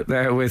was out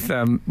there with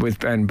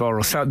Ben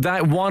Burrell. So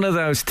that one of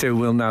those two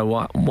will know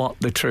what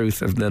the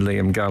truth of the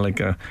Liam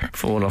Gallagher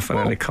fall off an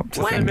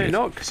helicopter Well, it thing may is.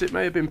 not, because it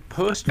may have been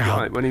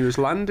post-flight when he was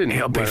landing.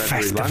 It'll be wherever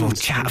he festival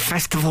lands. chat,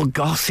 festival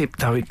gossip,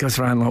 though. It goes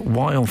around like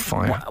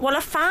wildfire. Well,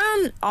 a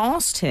fan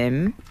asked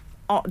him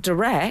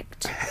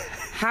direct,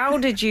 how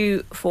did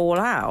you fall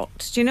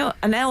out? Do you know?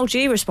 And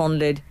LG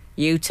responded,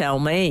 "You tell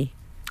me."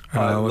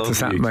 I What love does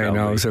that you, mean? tell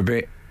I me. was a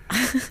bit...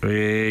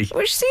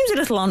 Which seems a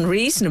little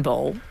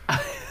unreasonable.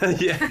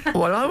 Yeah.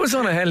 Well, I was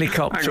on a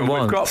helicopter Hang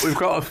on, once. we've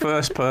got a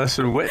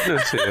first-person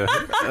witness here,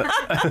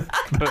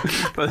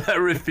 but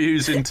they're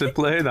refusing to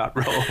play that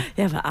role.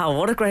 Yeah, but Al,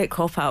 what a great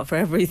cop-out for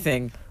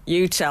everything.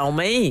 You tell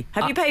me.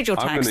 Have you paid your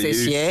I'm tax gonna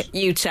this use- year?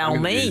 You tell I'm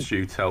gonna me. use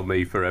you tell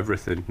me for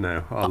everything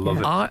now. I love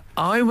it.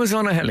 I was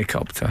on a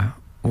helicopter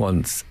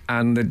once,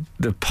 and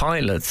the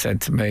pilot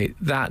said to me,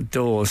 "That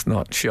door's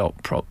not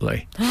shut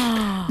properly."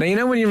 Now, you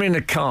know when you're in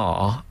a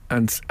car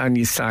and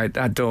you say,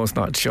 "That door's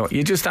not shut,"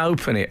 you just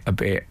open it a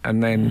bit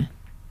and then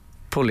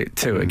pull it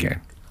to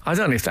again. I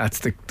don't know if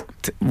that's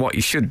what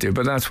you should do,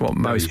 but that's what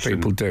No, most you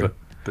people shouldn't, do.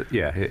 But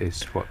yeah, it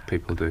is what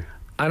people do.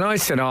 And I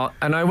said,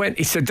 and I went,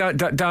 he said, don't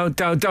do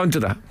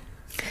that.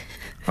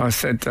 I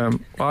said,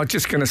 I'm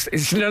just going to, he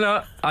said,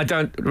 no, I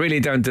don't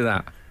do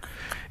that.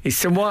 He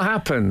said, what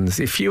happens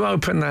if you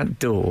open that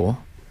door,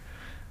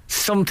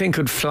 something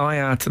could fly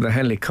out of the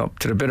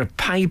helicopter, a bit of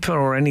paper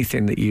or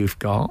anything that you've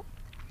got.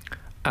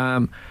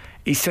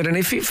 He said, and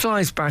if it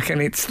flies back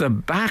and it's the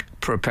back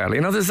propeller,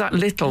 you know, there's that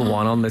little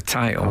one on the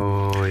tail.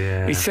 Oh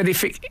yeah. He said,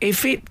 if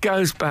it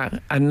goes back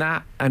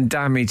and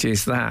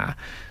damages that,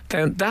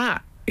 then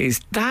that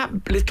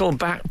little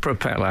back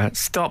propeller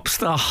stops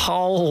the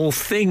whole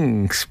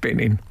thing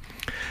spinning.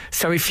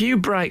 So if you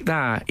break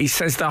that, he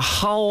says the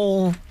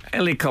whole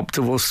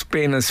helicopter will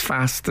spin as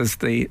fast as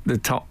the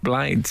top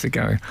blades are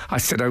going. I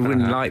said, I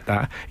wouldn't like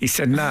that. He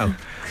said, no,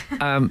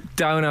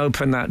 don't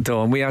open that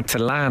door. And we had to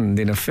land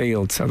in a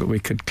field so that we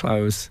could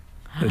close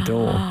the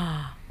door.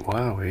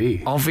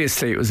 Wowee.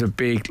 Obviously, it was a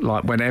big,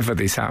 like, whenever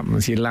this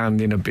happens, you land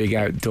in a big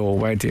outdoor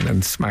wedding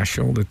and smash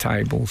all the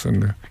tables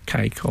and the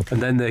cake up.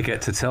 And then they get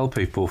to tell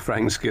people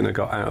Frank Skinner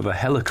got out of a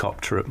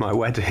helicopter at my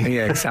wedding.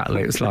 Yeah,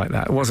 exactly. It was like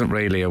that. It wasn't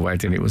really a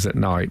wedding, it was at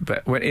night.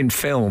 But in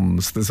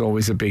films, there's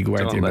always a big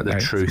wedding. Don't let the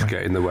at truth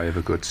get in the way of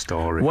a good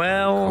story.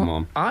 Well, Come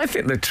on. I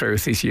think the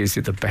truth is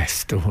usually the best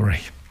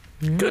story.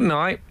 Good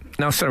night.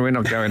 No, sorry, we're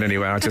not going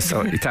anywhere. I just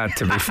thought it had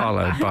to be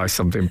followed by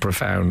something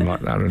profound like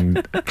that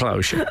and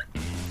closure.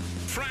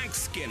 Frank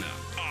Skinner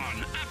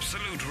on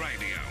Absolute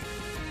Radio.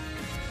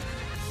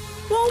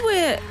 While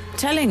we're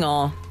telling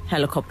our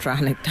helicopter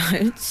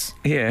anecdotes,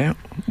 Yeah,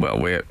 well,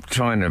 we're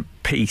trying to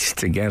piece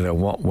together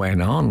what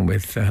went on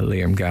with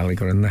Liam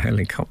Gallagher and the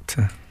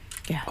helicopter.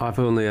 I've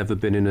only ever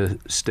been in a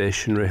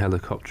stationary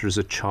helicopter as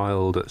a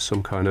child at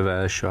some kind of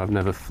air show. I've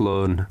never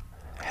flown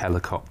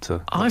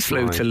helicopter. I That's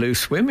flew mine. to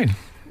Loose Women.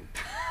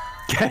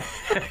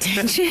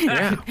 did you?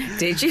 Yeah.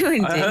 Did you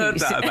indeed? I heard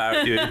that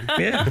about you.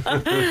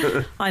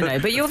 Yeah. I know,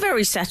 but you're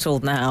very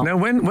settled now. No,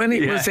 when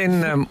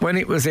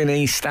it was in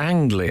East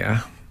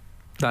Anglia,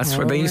 that's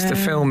where they used to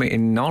film it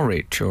in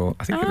Norwich, or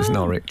I think it was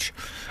Norwich.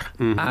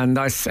 Mm-hmm. And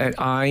I said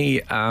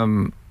I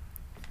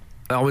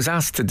was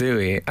asked to do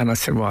it, and I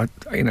said, well,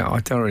 I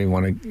don't really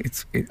want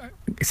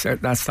to.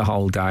 That's the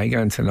whole day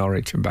going to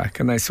Norwich and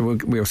back. And they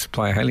said, we'll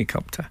supply a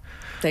helicopter.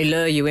 They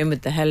lure you in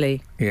with the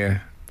heli. Yeah.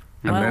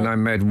 And Well- then I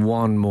made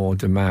one more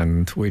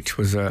demand, which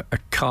was a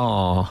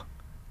car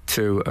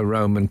to a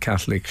Roman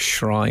Catholic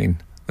shrine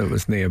that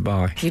was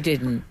nearby. You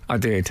didn't. I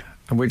did,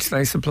 and which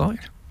they supplied.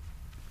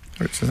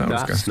 Which is that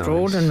was That's good. nice.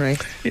 Extraordinary.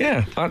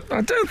 Yeah,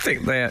 I don't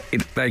think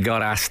they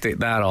got asked it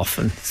that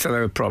often, so they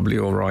were probably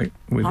all right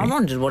with I it.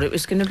 wondered what it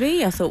was going to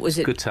be. I thought, was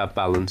it? Good to have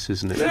balance,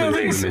 isn't it? Yeah,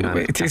 Women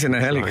it is in a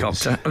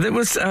helicopter. There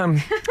was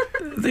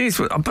these,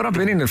 but I've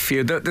been in a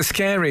few. The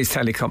scariest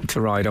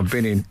helicopter ride I've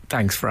been in.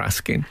 Thanks for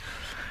asking.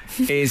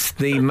 is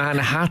the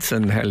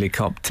Manhattan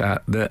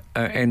helicopter that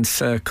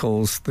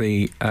encircles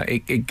the...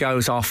 it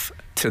goes off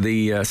to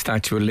the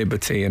Statue of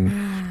Liberty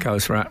and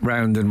goes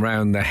round and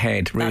round the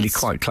head, really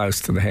quite close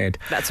to the head.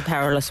 That's a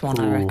perilous one,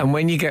 I reckon. And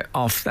when you get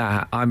off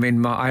that, I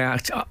mean, I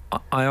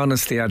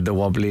honestly had the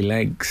wobbly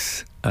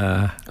legs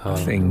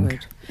thing.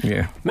 Good.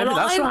 Yeah. Maybe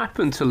that's what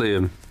happened to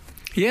Liam.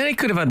 Yeah, he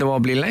could have had the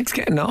wobbly legs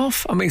getting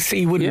off. I mean, see,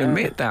 he wouldn't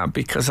admit that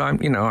because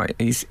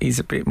he's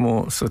a bit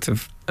more sort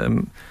of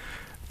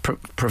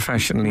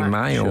professionally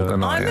male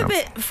than I am. I'm a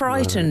bit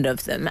frightened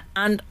of them,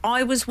 and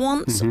I was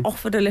once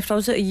offered a lift. I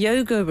was at a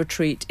yoga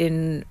retreat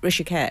in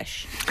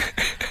Rishikesh,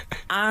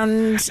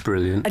 and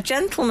Brilliant. a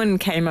gentleman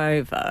came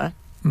over,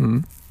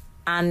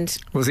 and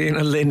Was he in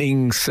a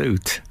linen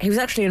suit? he was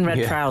actually in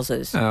red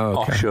trousers. Oh,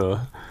 okay. Oh,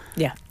 sure.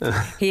 Yeah.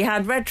 He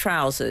had red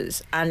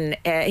trousers, and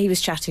he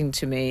was chatting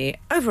to me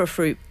over a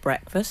fruit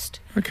breakfast.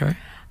 Okay.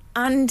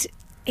 And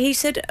he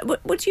said,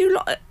 would you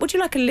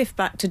like a lift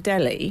back to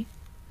Delhi?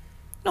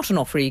 Not an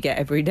offer you get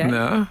every day.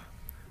 No.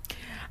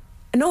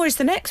 Nor is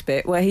the next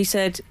bit where he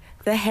said,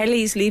 the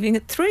heli's leaving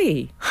at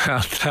 3.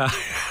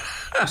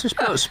 It's just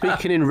about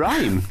speaking in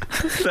rhyme.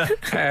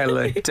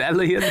 Heli.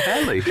 Delhi and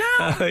heli.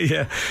 Oh,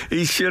 yeah.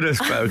 He should have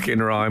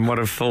spoken rhyme. What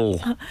a fool.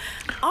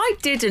 I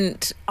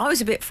didn't. I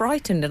was a bit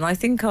frightened, and I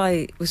think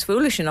I was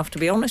foolish enough to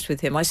be honest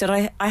with him. I said,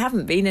 I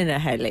haven't been in a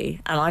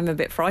heli, and I'm a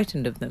bit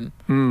frightened of them.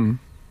 And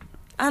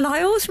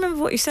I always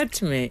remember what he said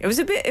to me. It was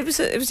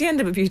the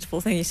end of a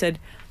beautiful thing. He said,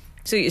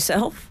 suit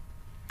yourself.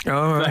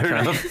 Oh, Fair okay.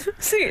 enough.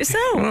 Suit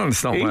yourself. Well,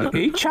 it's not like...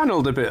 He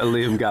channeled a bit of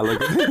Liam Gallagher,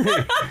 didn't he?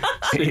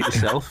 Suit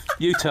yourself.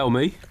 You tell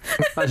me,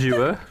 as you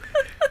were.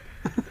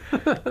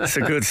 It's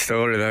a good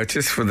story, though.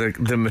 Just for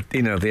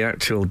the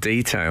actual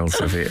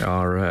details of it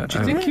are Do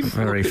you think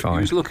very he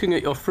fine. was looking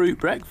at your fruit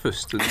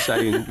breakfast and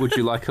saying, would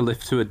you like a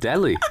lift to a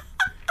deli?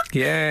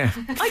 Yeah.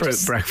 Fruit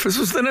just- breakfast.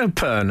 Was there no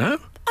Pernod?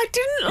 I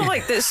didn't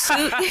like that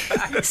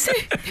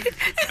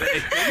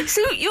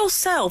suit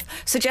yourself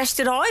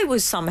suggested I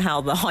was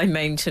somehow the high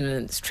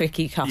maintenance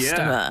tricky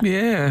customer.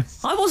 Yeah.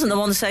 I wasn't the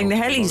one saying the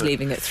heli's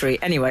leaving at 3.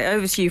 Anyway,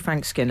 over to you,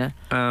 Frank Skinner.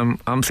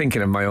 I'm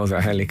thinking of my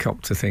other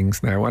helicopter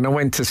things now. When I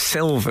went to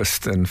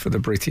Silverstone for the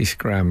British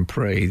Grand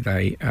Prix,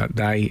 they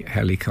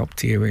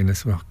helicopter you in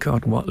as well.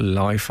 God, what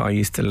life I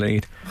used to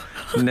lead.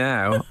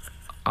 Now,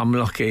 I'm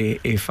lucky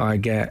if I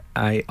get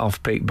a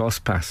off-peak bus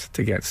pass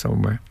to get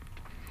somewhere.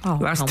 Oh,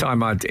 Last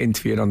time I'd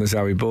interviewed on the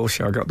Zoe Ball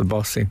show, I got the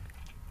bus in.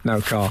 No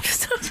car.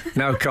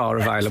 No car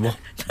available.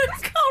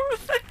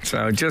 So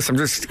I'm just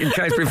in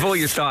case before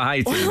you start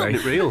hating me.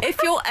 Real.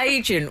 If your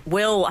agent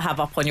will have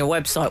up on your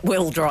website,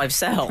 will drive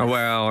sell. Oh,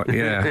 well,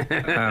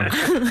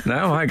 yeah.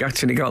 No, I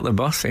actually got the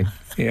bus in.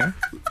 Yeah.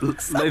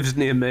 Lives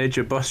near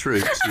major bus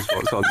routes is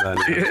what's on there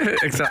now. Yeah,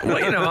 exactly.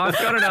 Well, I've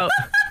got to know.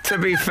 To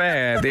be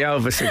fair, the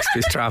over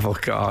 60s travel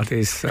card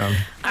is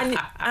and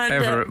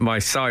ever at my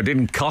side.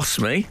 Didn't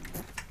cost me.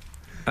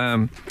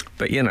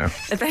 But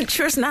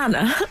Adventurous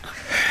Nana.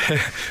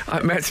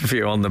 I met a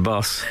few on the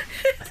bus.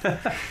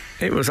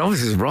 It was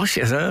obviously rush.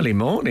 It's early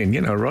morning,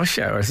 rush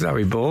hour,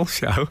 Zoe Ball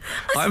show.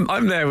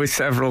 I'm there with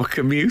several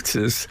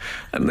commuters,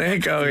 and they're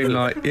going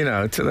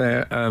to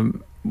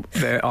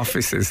their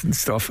offices and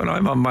stuff, and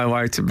I'm on my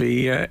way to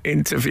be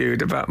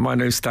interviewed about my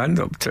new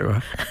stand-up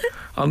tour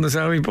on the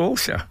Zoe Ball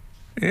show.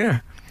 Yeah.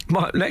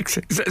 Next,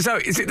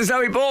 Zoe, is it the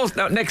Zoe Ball?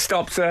 No, next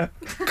stop, sir.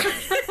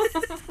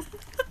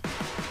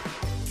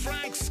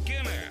 Frank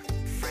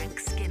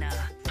Skinner.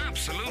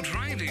 Absolute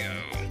Radio.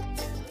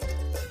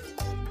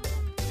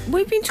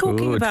 We've been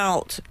talking Good.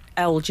 about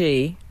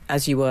LG,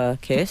 as you were,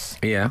 Kiss.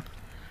 Yeah.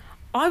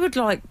 I would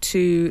like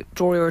to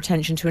draw your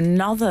attention to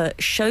another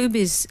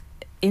showbiz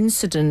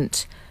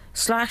incident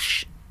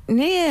 /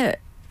 near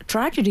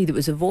tragedy that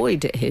was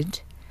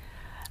avoided.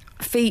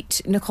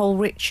 Feat Nicole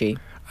Richie.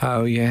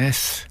 Oh,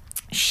 yes.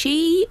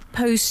 She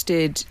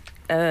posted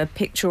a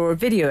picture or a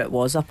video, it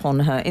was, up on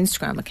her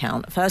Instagram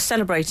account of her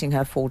celebrating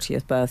her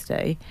 40th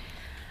birthday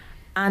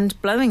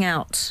and blowing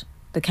out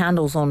the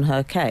candles on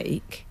her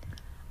cake.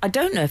 I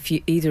don't know if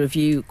either of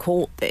you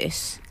caught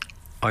this.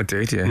 I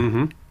did, yeah.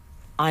 Mm-hmm.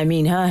 I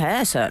mean, her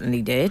hair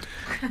certainly did.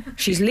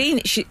 She's lean.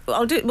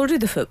 We'll do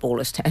the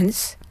footballer's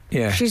tense.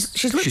 Yeah.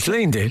 She's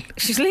leaned in.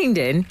 She's leaned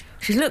in.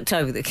 She's looked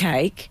over the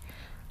cake.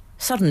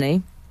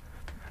 Suddenly,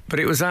 But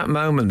it was that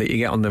moment that you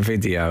get on the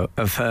video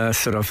of her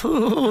sort of,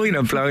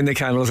 blowing the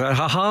candles out.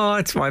 Ha ha,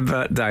 it's my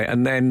birthday.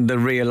 And then the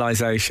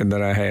realisation that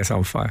her hair's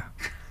on fire.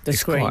 the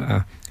It's scream.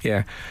 quite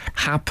yeah.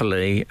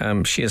 Happily,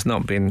 she has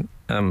not been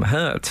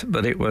hurt,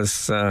 but it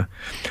was... I'll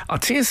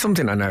tell you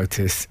something I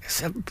noticed.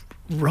 It's a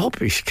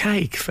rubbish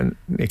cake for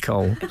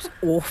Nicole. It was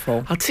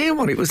awful. I'll tell you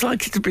what, it was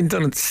like it had been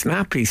done at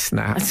Snappy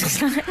Snap.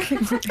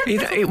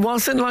 It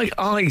wasn't like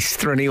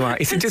iced or anyway.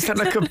 It just had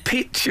like a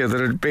picture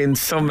that had been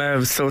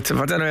somehow sort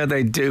of, I don't know how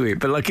they do it,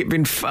 but like it'd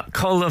been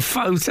colour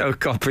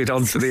photocopied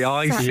onto the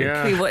icing.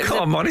 Exactly what-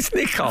 Come on, it's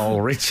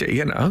Nicole Richie,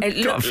 It got a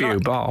looked few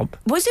like- bob.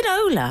 Was it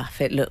Olaf?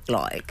 It looked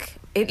like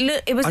it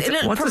looked what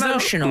does that-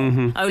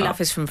 promotional.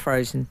 Olaf is from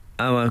Frozen.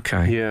 Oh,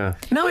 okay. Yeah.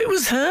 No, it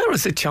was her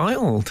as a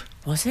child.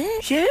 Was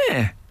it?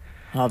 Yeah.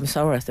 Oh, I'm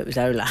sorry if it was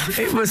Olaf.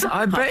 It was.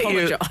 I bet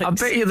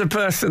you the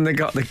person that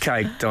got the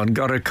cake done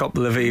got a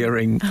couple of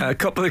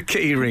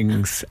key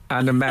rings,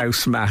 and a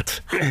mouse mat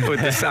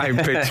with the same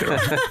picture.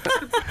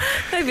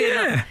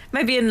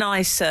 Maybe a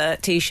nice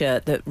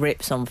T-shirt that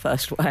rips on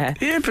first wear.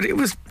 Yeah, but it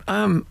was.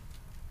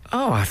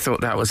 I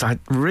thought that was. I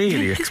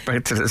really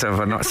expected it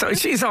overnight. So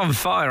she's on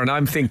fire, and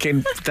I'm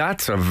thinking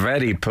that's a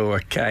very poor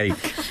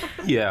cake.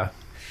 Yeah.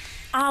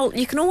 Al,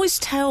 you can always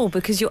tell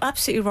because you're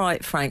absolutely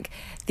right, Frank.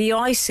 The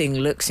icing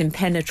looks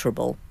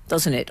impenetrable,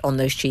 doesn't it, on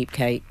those cheap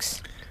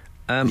cakes?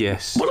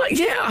 Yes. Well,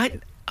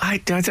 I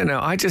don't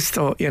know. I just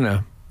thought,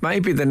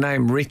 maybe the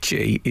name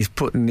Richie is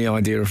putting the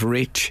idea of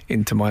rich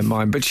into my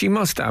mind, but she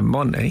must have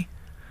money.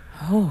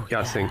 Oh,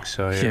 yeah, I think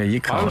so. Yeah, yeah,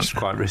 you can't. I was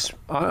quite.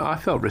 I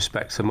felt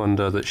respect to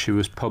Mundo that she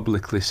was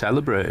publicly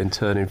celebrating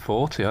turning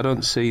 40. I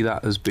don't see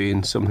that as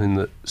being something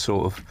that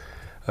sort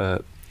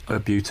of a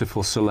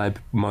beautiful celeb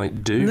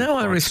might do. No,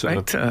 I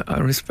respect her. I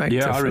respect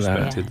her. I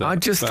respected that. I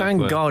just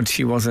thank God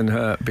she wasn't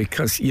hurt,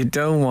 because you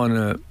don't want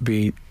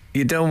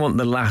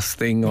the last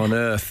thing on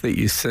earth that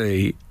you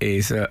see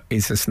is a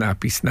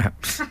Snappy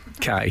Snaps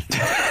cake.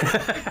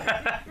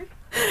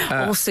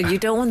 Also, you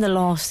don't want the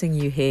last thing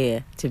you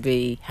hear to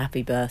be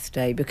happy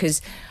birthday,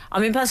 because, I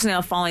mean, personally,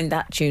 I find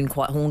that tune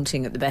quite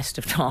haunting at the best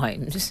of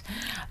times.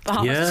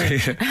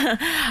 But,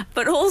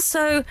 but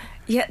also,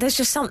 there's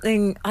just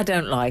something, I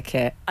don't like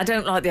it. I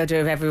don't like the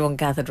idea of everyone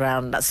gathered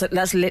round.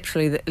 That's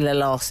literally the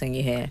last thing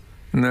you hear.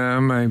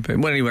 No, maybe.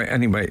 Well,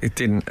 anyway, it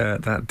didn't.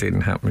 That didn't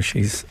happen.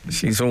 She's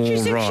all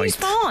right. She's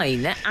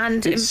fine.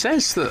 And it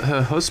says that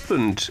her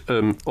husband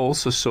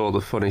also saw the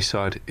funny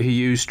side. He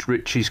used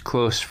Richie's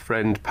close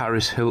friend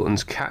Paris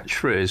Hilton's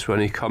catchphrase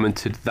when he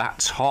commented,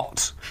 "That's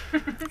hot."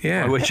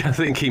 Yeah, which I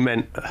think he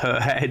meant her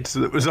head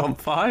that was on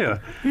fire.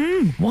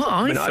 What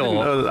I thought, I didn't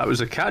know that was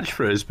a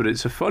catchphrase, but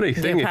it's a funny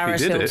thing if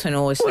Paris he did Hilton it.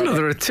 Always well, no,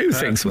 there are two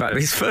things about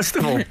this. First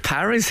of all,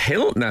 Paris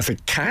Hilton has a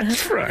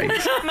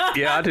catchphrase.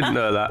 Yeah, I didn't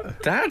know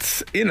that.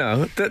 That's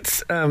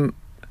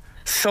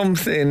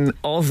something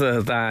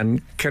other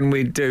than, can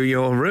we do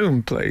your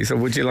room, please? Or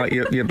would you like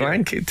your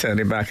blanket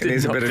turning back? It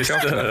is a bit of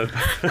chocolate.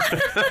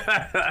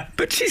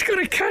 But she's got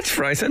a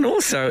catchphrase, and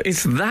also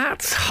it's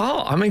 "that's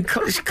hot." I mean,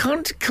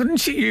 couldn't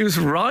she use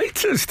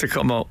writers to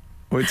come up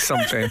with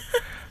something?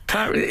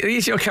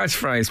 Here's your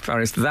catchphrase,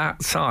 Paris.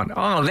 "That's hot."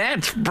 Oh,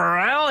 that's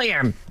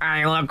brilliant.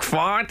 I look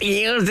forward to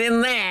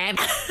using that.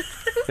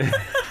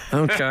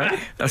 Okay,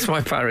 that's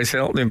my Paris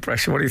Hilton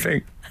impression. What do you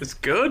think? It's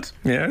good.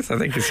 Yes, I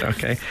think it's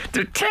okay.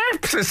 The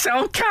taps are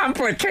so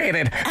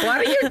complicated.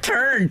 Why do you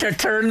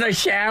turn the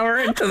shower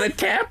into the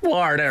tap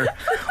water?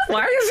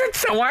 Why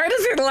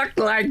does it look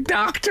like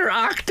Dr.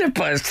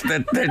 Octopus?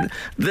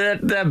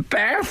 The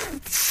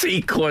bath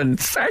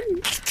sequence.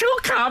 It's too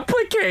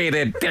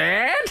complicated,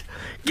 Dad.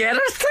 Get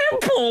a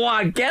simple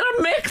one. Get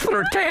a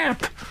mixer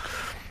tap.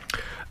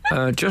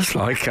 Just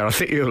like her. I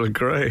think you'll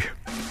agree.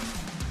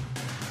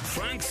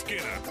 Frank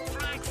Skinner.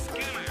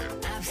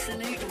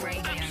 Absolute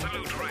Radio.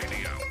 Absolute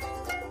Radio.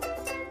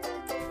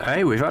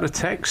 Hey, we've had a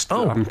text.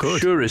 I'm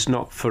sure it's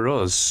not for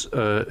us.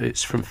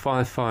 It's from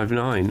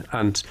 559,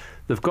 and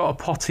they've got a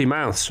potty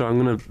mouth, so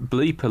I'm going to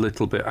bleep a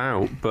little bit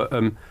out. But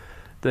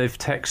they've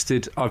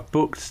texted, "I've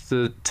booked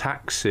the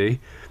taxi.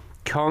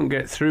 Can't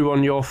get through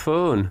on your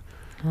phone."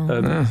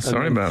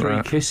 Sorry about 3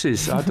 that.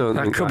 kisses. I don't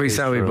think that could be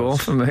Zoe Ball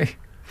for me.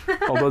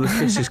 Although the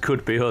kisses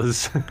could be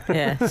us.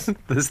 Yes.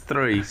 There's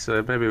 3,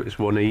 so maybe it's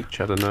 1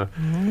 each. I don't know.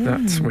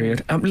 That's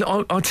weird.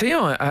 I'll tell you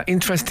an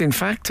interesting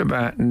fact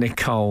about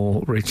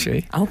Nicole,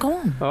 Richie. Oh, go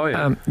on. Oh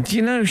yeah. Do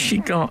you know she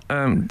got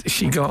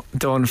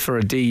done for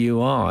a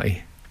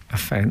DUI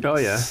offence? Oh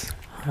yeah.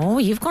 Oh,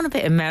 you've gone a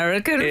bit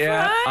American,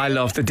 Yeah, Frank. I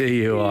love the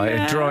DUI,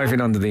 Yeah.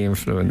 driving under the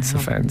influence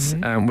offence,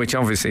 which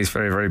obviously is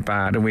very, very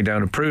bad, and we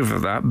don't approve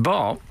of that.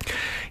 But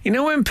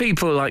when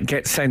people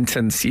get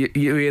sentenced, you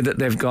hear that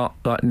they've got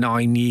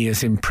 9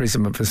 years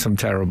imprisonment for some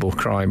terrible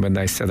crime, and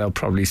they say they'll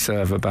probably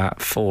serve about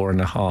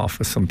 4.5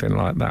 or something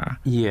like that.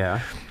 Yeah.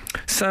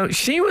 So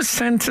she was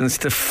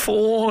sentenced to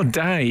 4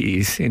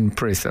 days in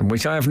prison,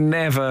 which I have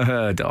never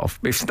heard of.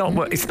 It's not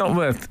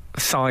worth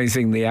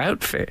sizing the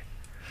outfit.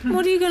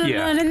 What are you going to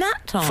learn in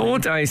that time? 4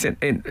 days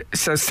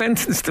so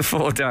sentenced to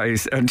 4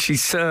 days, and she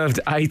served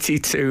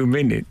 82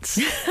 minutes.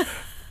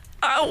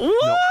 What?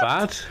 Not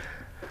bad.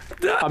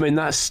 I mean,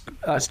 that's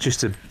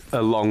just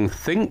a long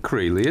think,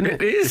 really, isn't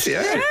it? It is,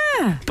 yeah.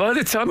 By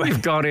the time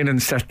you've gone in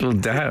and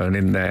settled down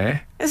in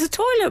there, There's a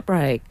toilet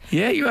break.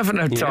 yeah, you haven't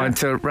had time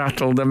to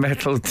rattle the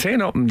metal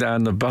tin up and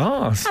down the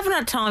bars. Haven't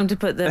had time to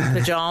put the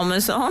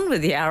pyjamas on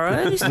with the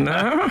arrows.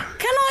 No,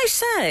 Can I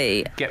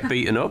say? Get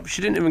beaten up?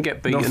 She didn't even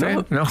get beaten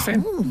up.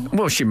 nothing.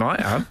 Well, she might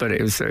have, but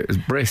it was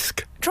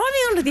brisk.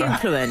 Driving under the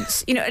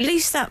influence, at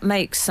least that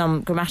makes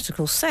some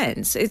grammatical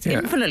sense. It's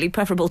infinitely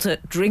preferable to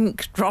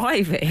drink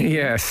driving.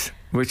 Yes,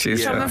 which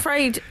is. So I'm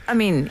afraid,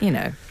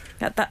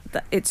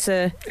 that it's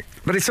a...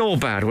 But it's all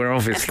bad. We're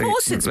obviously. Of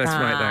course it's let's make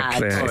that bad.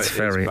 clear. Oh, It's it is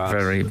very, bad.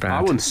 very bad.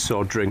 I once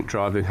saw drink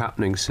driving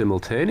happening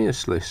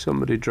simultaneously.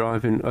 Somebody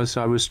driving, as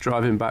I was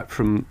driving back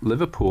from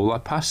Liverpool, I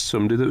passed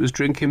somebody that was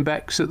drinking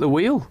Beck's at the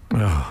wheel.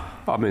 Oh.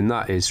 I mean,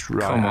 that is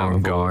right Come out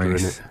on, of order,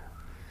 guys. isn't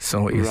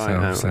Sort it? Right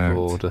yourselves out out. of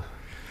order.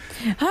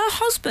 Her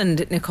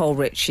husband, Nicole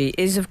Richie,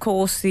 is of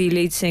course the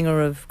lead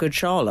singer of Good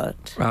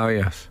Charlotte. Oh,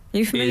 yes. Are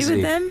you familiar Is with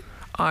he? them?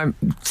 I'm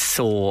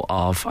sort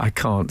of. I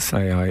can't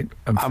say I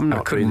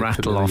not couldn't really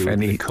rattle familiar off with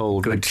any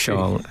Nicole good Richie.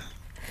 Charlotte.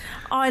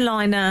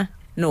 Eyeliner,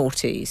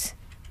 naughties.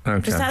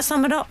 Okay. Does that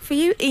sum it up for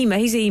you? Emo.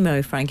 He's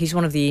emo, Frank. He's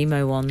one of the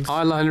emo ones.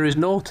 Eyeliner is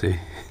naughty.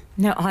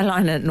 No,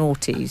 eyeliner,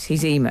 naughties.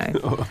 He's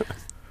emo.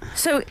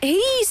 So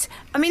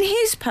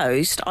his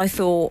post, I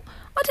thought,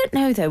 I don't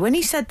know though, when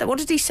he said that, what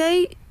did he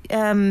say?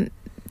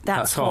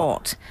 That's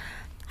hot.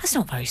 That's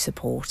not very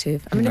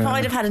supportive. I mean, if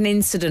I'd have had an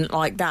incident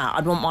like that,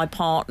 I'd want my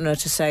partner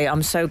to say,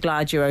 I'm so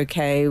glad you're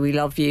okay, we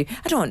love you.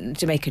 I don't want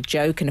to make a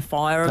joke and a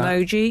fire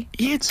emoji.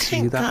 You'd See,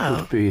 think that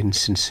would be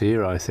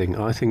insincere, I think.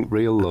 I think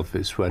real love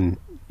is when,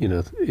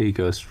 he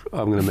goes,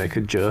 I'm going to make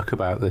a joke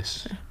about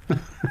this.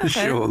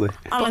 Surely.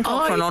 Alan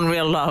Cochrane on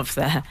Real Love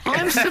there.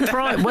 I'm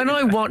surprised. When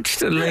I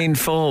watched her lean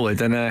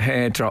forward and her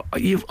hair drop,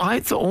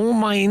 I thought all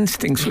my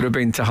instincts would have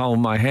been to hold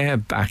my hair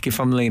back if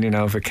I'm leaning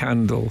over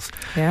candles.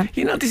 Yeah.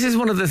 This is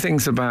one of the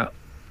things about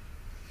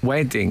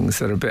weddings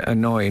that are a bit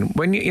annoying.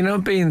 When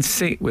being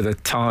sick with a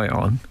tie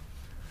on,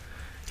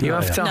 you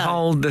have to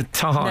hold the No,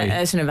 tie.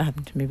 it's never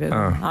happened to me, but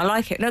I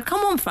like it. No,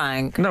 come on,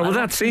 Frank. No, well, I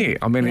that's it.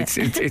 I mean,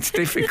 it's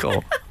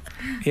difficult,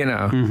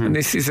 and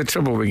this is the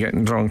trouble with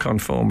getting drunk on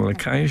formal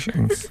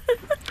occasions.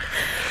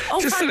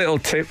 Just Frank, a little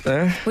tip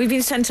there. we've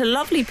been sent a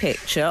lovely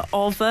picture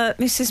of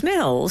Mrs.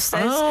 Mills.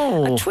 There's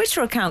a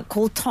Twitter account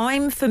called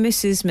Time for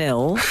Mrs.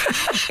 Mills.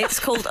 It's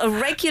called A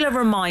Regular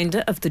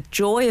Reminder of the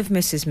Joy of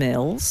Mrs.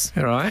 Mills.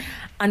 All right.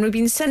 And we've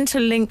been sent a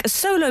link, a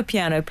solo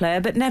piano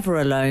player, but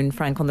never alone,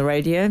 Frank, on the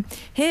radio.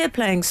 Here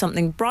playing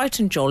something bright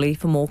and jolly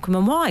for Morecambe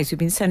and Wise. We've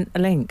been sent a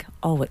link.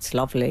 Oh, it's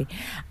lovely.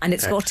 And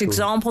it's got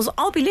examples.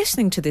 I'll be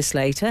listening to this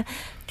later.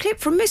 Clip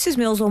from Mrs.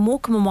 Mills on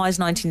Morecambe and Wise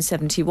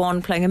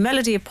 1971, playing a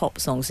melody of pop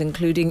songs,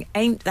 including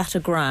Ain't That a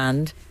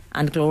Grand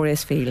and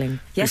Glorious Feeling.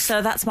 Yes,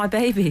 sir, that's my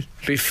baby.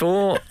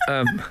 Before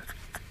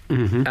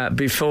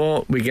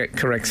before we get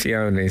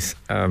correcciones,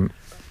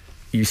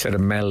 you said a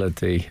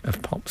melody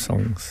of pop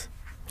songs,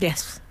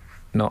 Yes.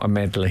 not a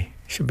medley.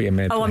 Should be a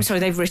medley. Oh, I'm sorry,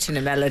 they've written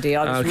a melody.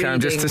 I was Okay, I'm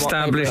just reading what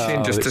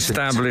establishing, they've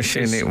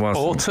establishing it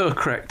wasn't.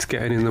 Autocorrect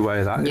getting in the way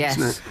of that, Yes.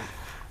 isn't it?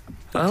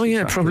 Oh yeah,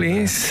 it exactly probably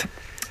right. is.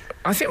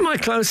 I think my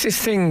closest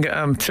thing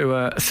to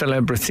a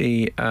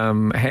celebrity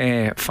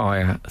hair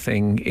fire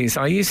thing is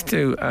I used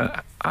to.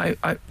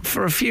 I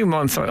for a few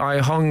months I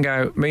hung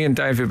out. Me and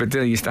David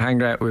Baddiel used to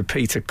hang out with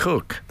Peter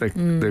Cook,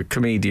 the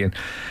comedian,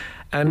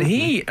 and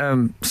he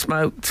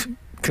smoked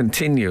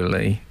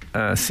continually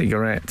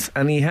cigarettes,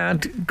 and he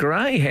had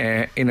grey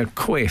hair in a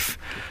quiff,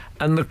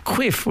 and the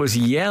quiff was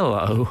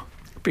yellow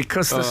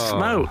because the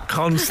smoke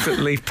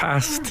constantly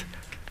passed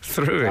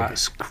through it.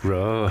 That's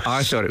gross.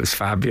 I thought it was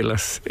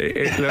fabulous.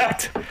 It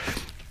looked.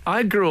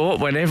 I grew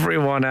up when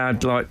everyone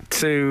had like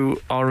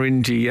two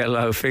orangey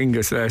yellow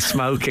fingers. They're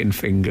smoking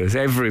fingers.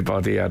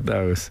 Everybody had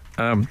those.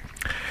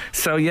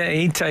 So yeah,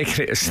 he'd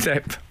taken it a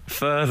step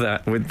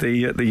further with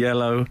the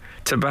yellow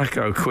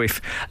tobacco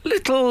quiff.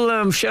 Little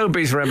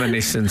showbiz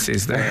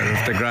reminiscences there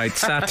of the great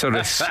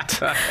satirist.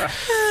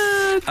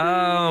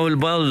 Oh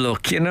well,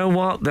 look. You know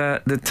what?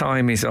 The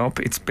time is up.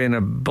 It's been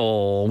a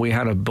ball. We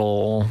had a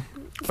ball.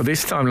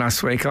 This time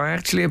last week, I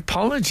actually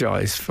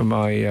apologised for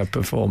my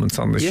performance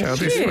on the show.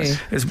 This week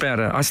it's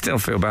better. I still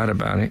feel bad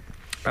about it.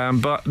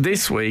 But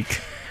this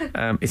week,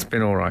 it's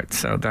been all right,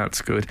 so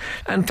that's good.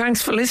 And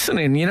thanks for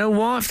listening. You know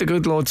what? If the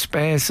good Lord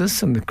spares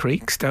us and the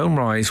creeks don't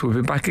rise, we'll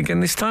be back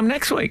again this time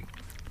next week.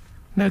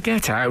 Now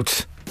get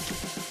out.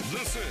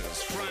 This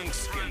is Frank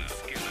Skinner.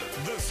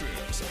 This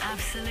is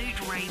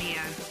Absolute Radio.